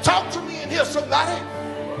 Talk to me in here, somebody.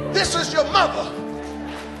 This is your mother.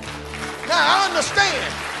 Now I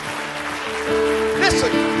understand.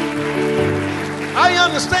 Listen, I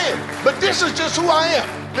understand, but this is just who I am.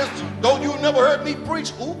 Though you never heard me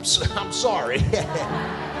preach, oops, I'm sorry.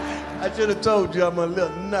 I should have told you I'm a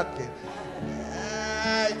little nucky.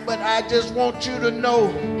 But I just want you to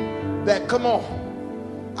know that, come on,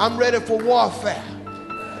 I'm ready for warfare.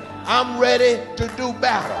 I'm ready to do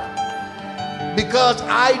battle. Because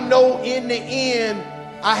I know in the end,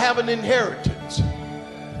 I have an inheritance.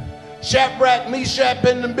 Shadrach, Meshach,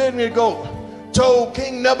 and Abednego told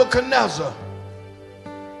King Nebuchadnezzar,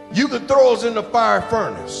 you can throw us in the fire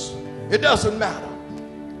furnace. It doesn't matter.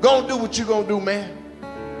 Go and do what you're going to do, man.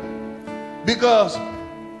 Because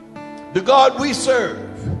the God we serve,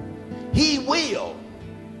 he will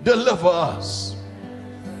deliver us.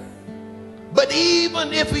 But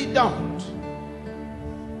even if he don't,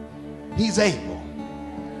 he's able.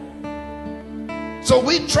 So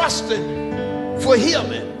we trusting for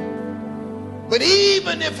healing. But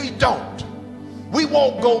even if he don't, we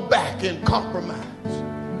won't go back and compromise.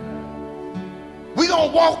 We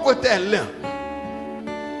gonna walk with that limp.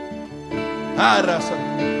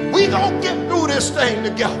 We gonna get through this thing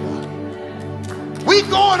together. We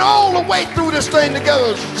going all the way through this thing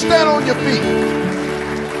together. Stand on your feet.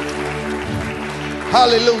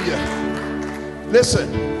 Hallelujah. Listen.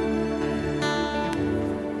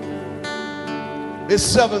 It's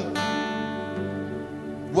 7.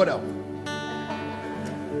 Whatever.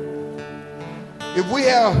 If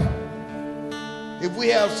we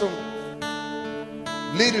have some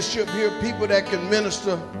leadership here, people that can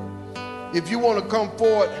minister, if you want to come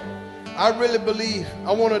forward, I really believe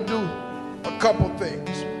I want to do a couple things.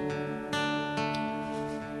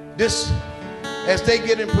 This, as they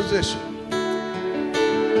get in position.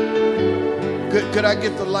 Could I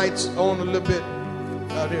get the lights on a little bit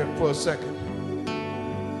out here for a second?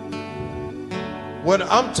 What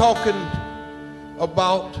I'm talking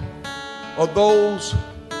about are those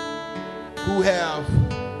who have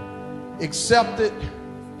accepted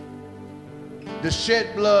the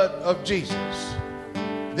shed blood of Jesus.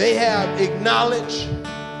 They have acknowledged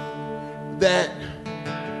that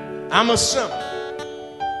I'm a sinner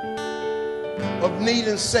of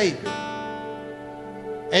needing Savior.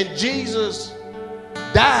 And Jesus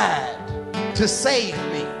died to save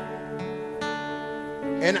me.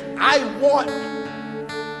 And I want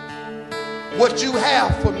what you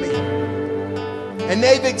have for me. And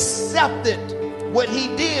they've accepted what he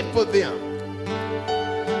did for them.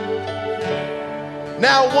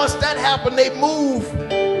 Now, once that happened, they move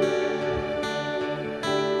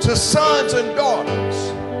to sons and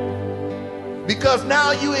daughters. Because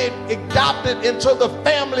now you adopted into the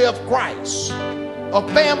family of Christ, a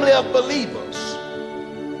family of believers.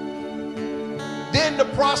 Then the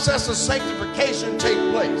process of sanctification takes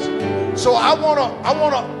place. So I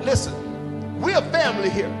wanna listen. We're a family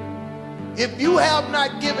here. If you have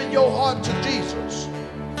not given your heart to Jesus,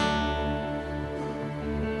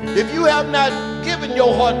 if you have not given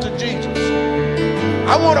your heart to Jesus,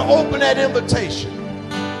 I want to open that invitation.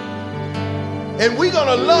 And we're going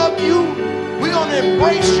to love you. We're going to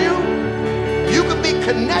embrace you. You can be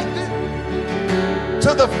connected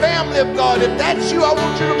to the family of God. If that's you, I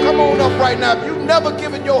want you to come on up right now. If you've never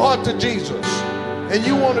given your heart to Jesus and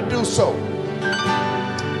you want to do so,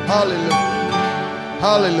 hallelujah.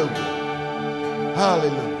 Hallelujah.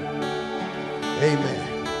 Hallelujah.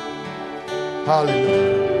 Amen.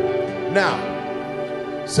 Hallelujah. Now,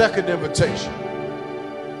 second invitation.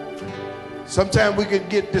 Sometimes we can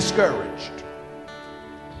get discouraged.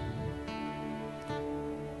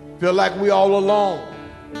 feel like we're all alone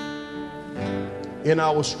in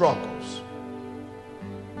our struggles.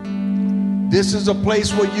 This is a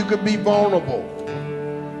place where you can be vulnerable.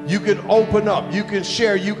 You can open up, you can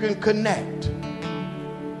share, you can connect.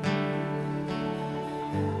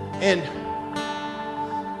 And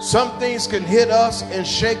some things can hit us and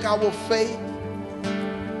shake our faith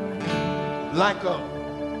like a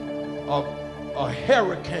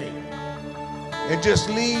hurricane and just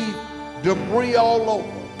leave debris all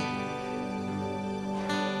over.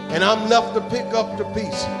 And I'm left to pick up the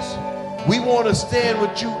pieces. We want to stand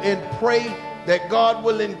with you and pray that God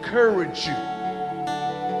will encourage you.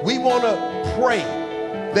 We want to pray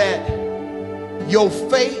that your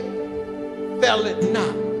faith fail it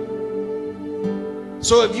not.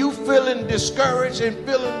 So if you feeling discouraged and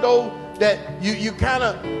feeling though that you kind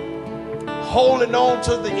of holding on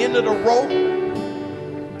to the end of the rope,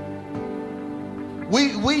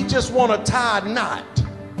 we just want to tie a knot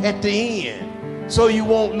at the end so you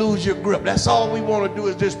won't lose your grip. That's all we want to do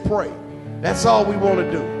is just pray. That's all we want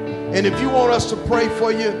to do. And if you want us to pray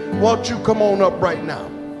for you, why don't you come on up right now?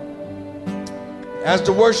 As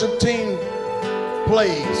the worship team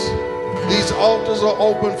plays, these altars are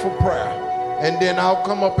open for prayer. And then I'll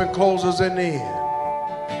come up and close us in the end.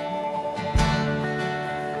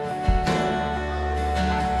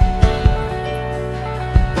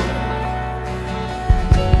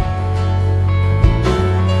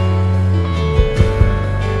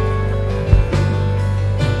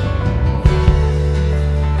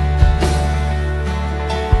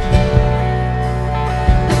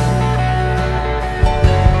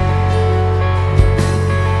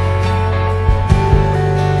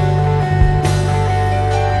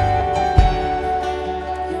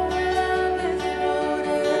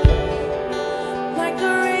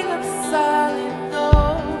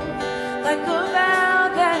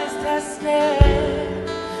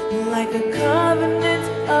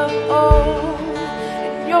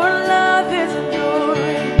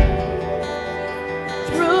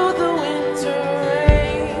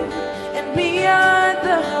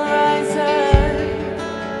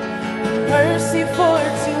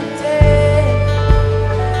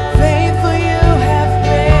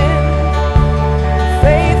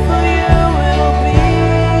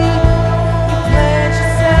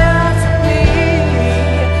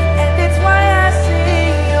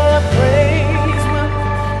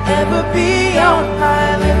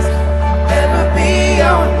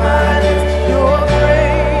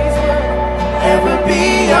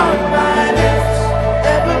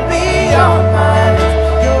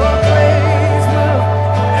 Your praise will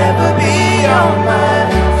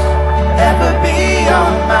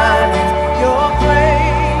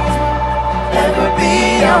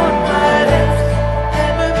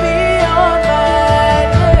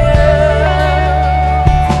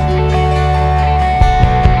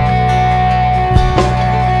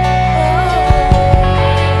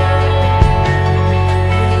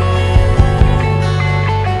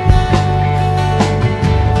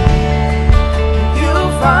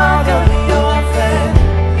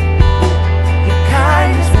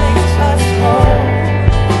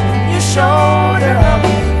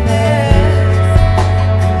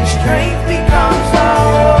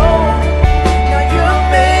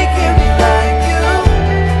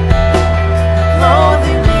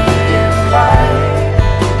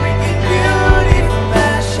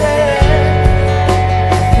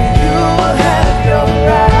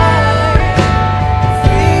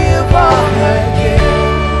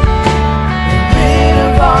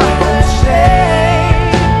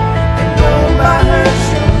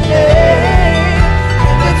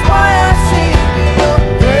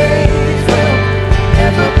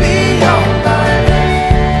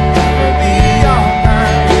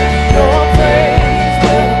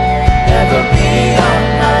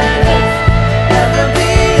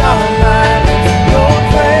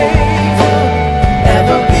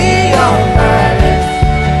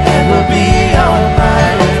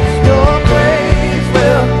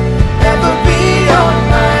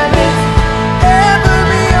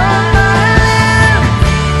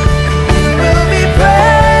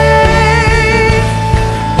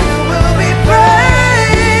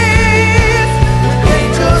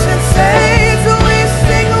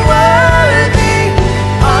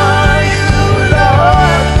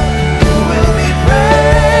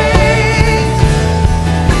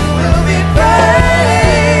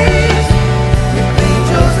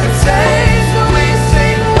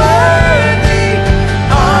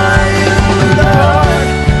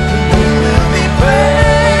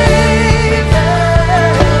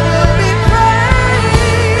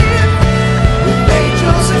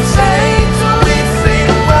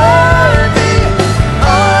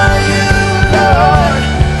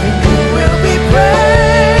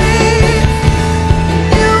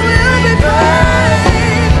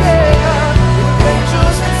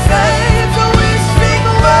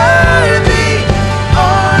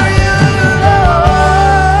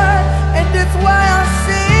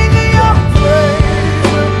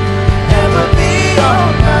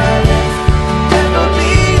on my lips, ever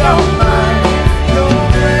be on my lips. Your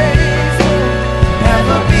praise will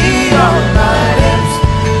ever be on my lips,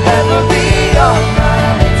 ever be on my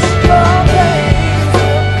lips. Your praise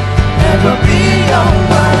will ever be on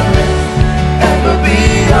my lips, ever be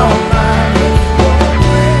on my lips. Your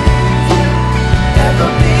praise will ever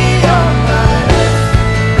be on my lips,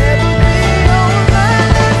 ever be on my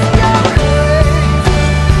lips. Your praise will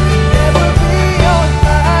ever be on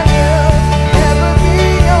my lips, ever be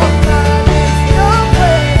on my lips. Your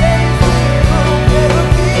praise will ever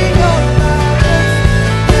be on my lips,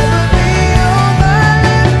 ever be on my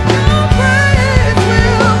lips.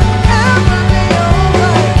 Your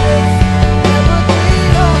praise will ever be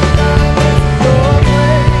on my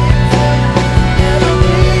lips, ever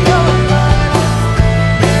be on my lips. Your praise will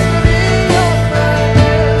ever be on my lips, ever be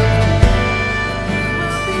on my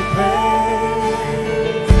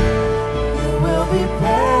lips. You will be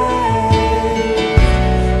praised.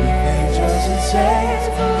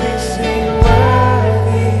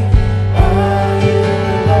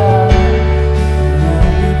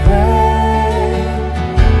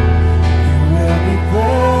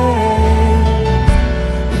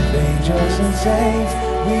 Angels and saints,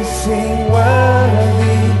 we sing worthy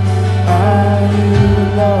are you,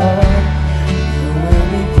 Lord. You will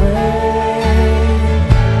be praised.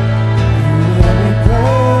 You will be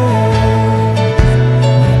praised.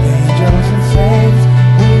 With angels and saints,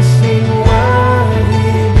 we sing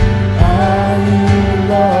worthy are you,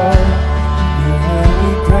 Lord. You will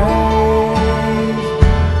be praised.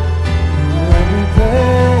 You will be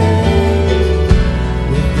praised.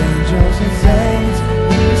 With angels and saints,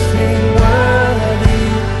 we sing worthy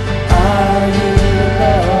are you,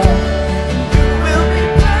 Lord. You will be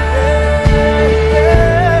praised. You will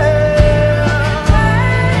be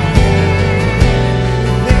praised.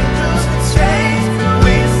 With angels and saints,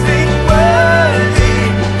 we sing worthy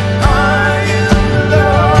are you,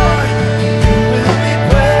 Lord. You will be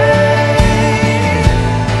praised.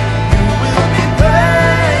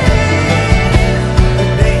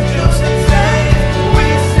 Angels and saints, we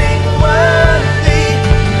sing worthy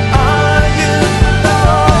are you,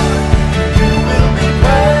 Lord. You will be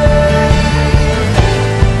praised. You will be praised. And angels and saints, we sing worthy are you, Lord. You will be praised.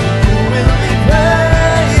 You will be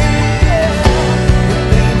praised. With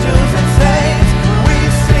angels and saints, we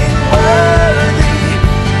sing worthy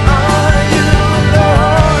are you,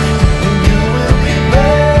 Lord. And you will be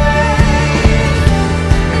praised.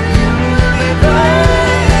 You will be praised.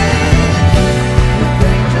 With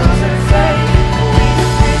angels and saints, we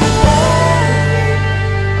sing worthy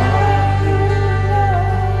are you, Lord.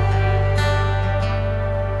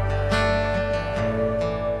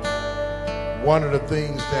 One of the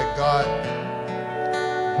things that God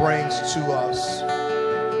brings to us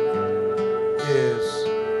is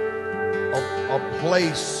a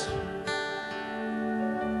place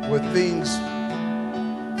where things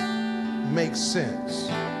make sense.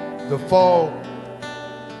 The fog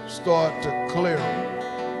start to clear.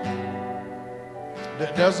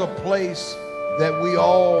 There's a place that we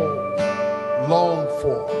all long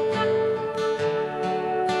for.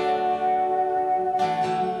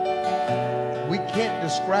 We can't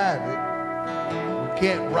describe it. We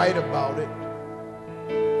can't write about it.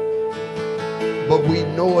 But we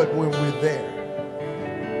know it when we're there.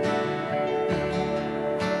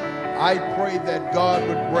 I pray that God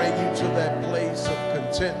would bring you to that place of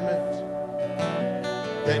contentment,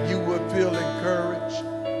 that you would feel encouraged,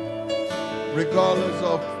 regardless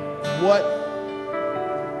of what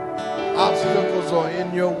obstacles are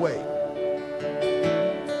in your way.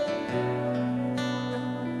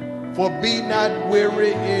 For be not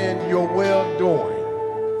weary in your well-doing,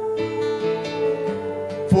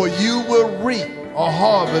 for you will reap a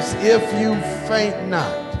harvest if you faint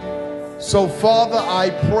not. So, Father,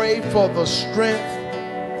 I pray for the strength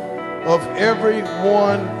of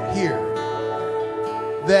everyone here,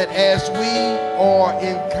 that as we are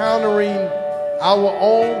encountering our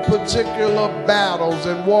own particular battles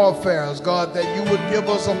and warfares, God, that you would give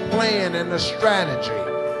us a plan and a strategy.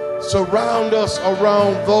 Surround us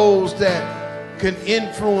around those that can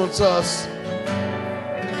influence us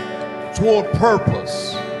toward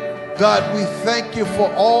purpose. God, we thank you for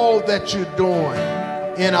all that you're doing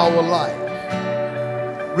in our life.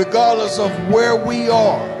 Regardless of where we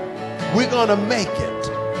are, we're going to make it.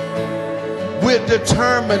 We're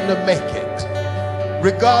determined to make it.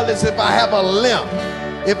 Regardless if I have a limp,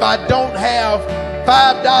 if I don't have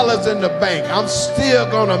 $5 in the bank, I'm still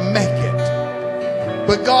going to make it.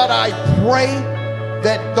 But God, I pray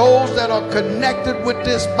that those that are connected with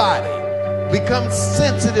this body become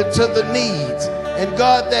sensitive to the needs. And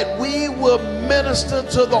God, that we will minister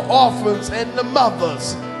to the orphans and the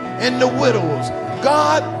mothers and the widows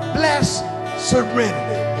God, bless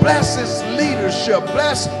Serenity. Bless its leadership.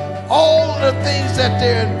 Bless all the things that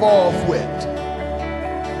they're involved with.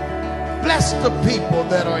 Bless the people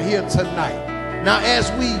that are here tonight. Now,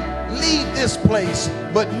 as we leave this place,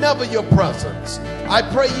 but never your presence, I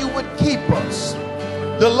pray you would keep us.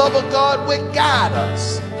 The love of God would guide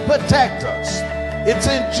us, protect us. It's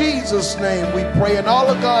in Jesus' name we pray. And all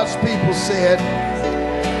of God's people said,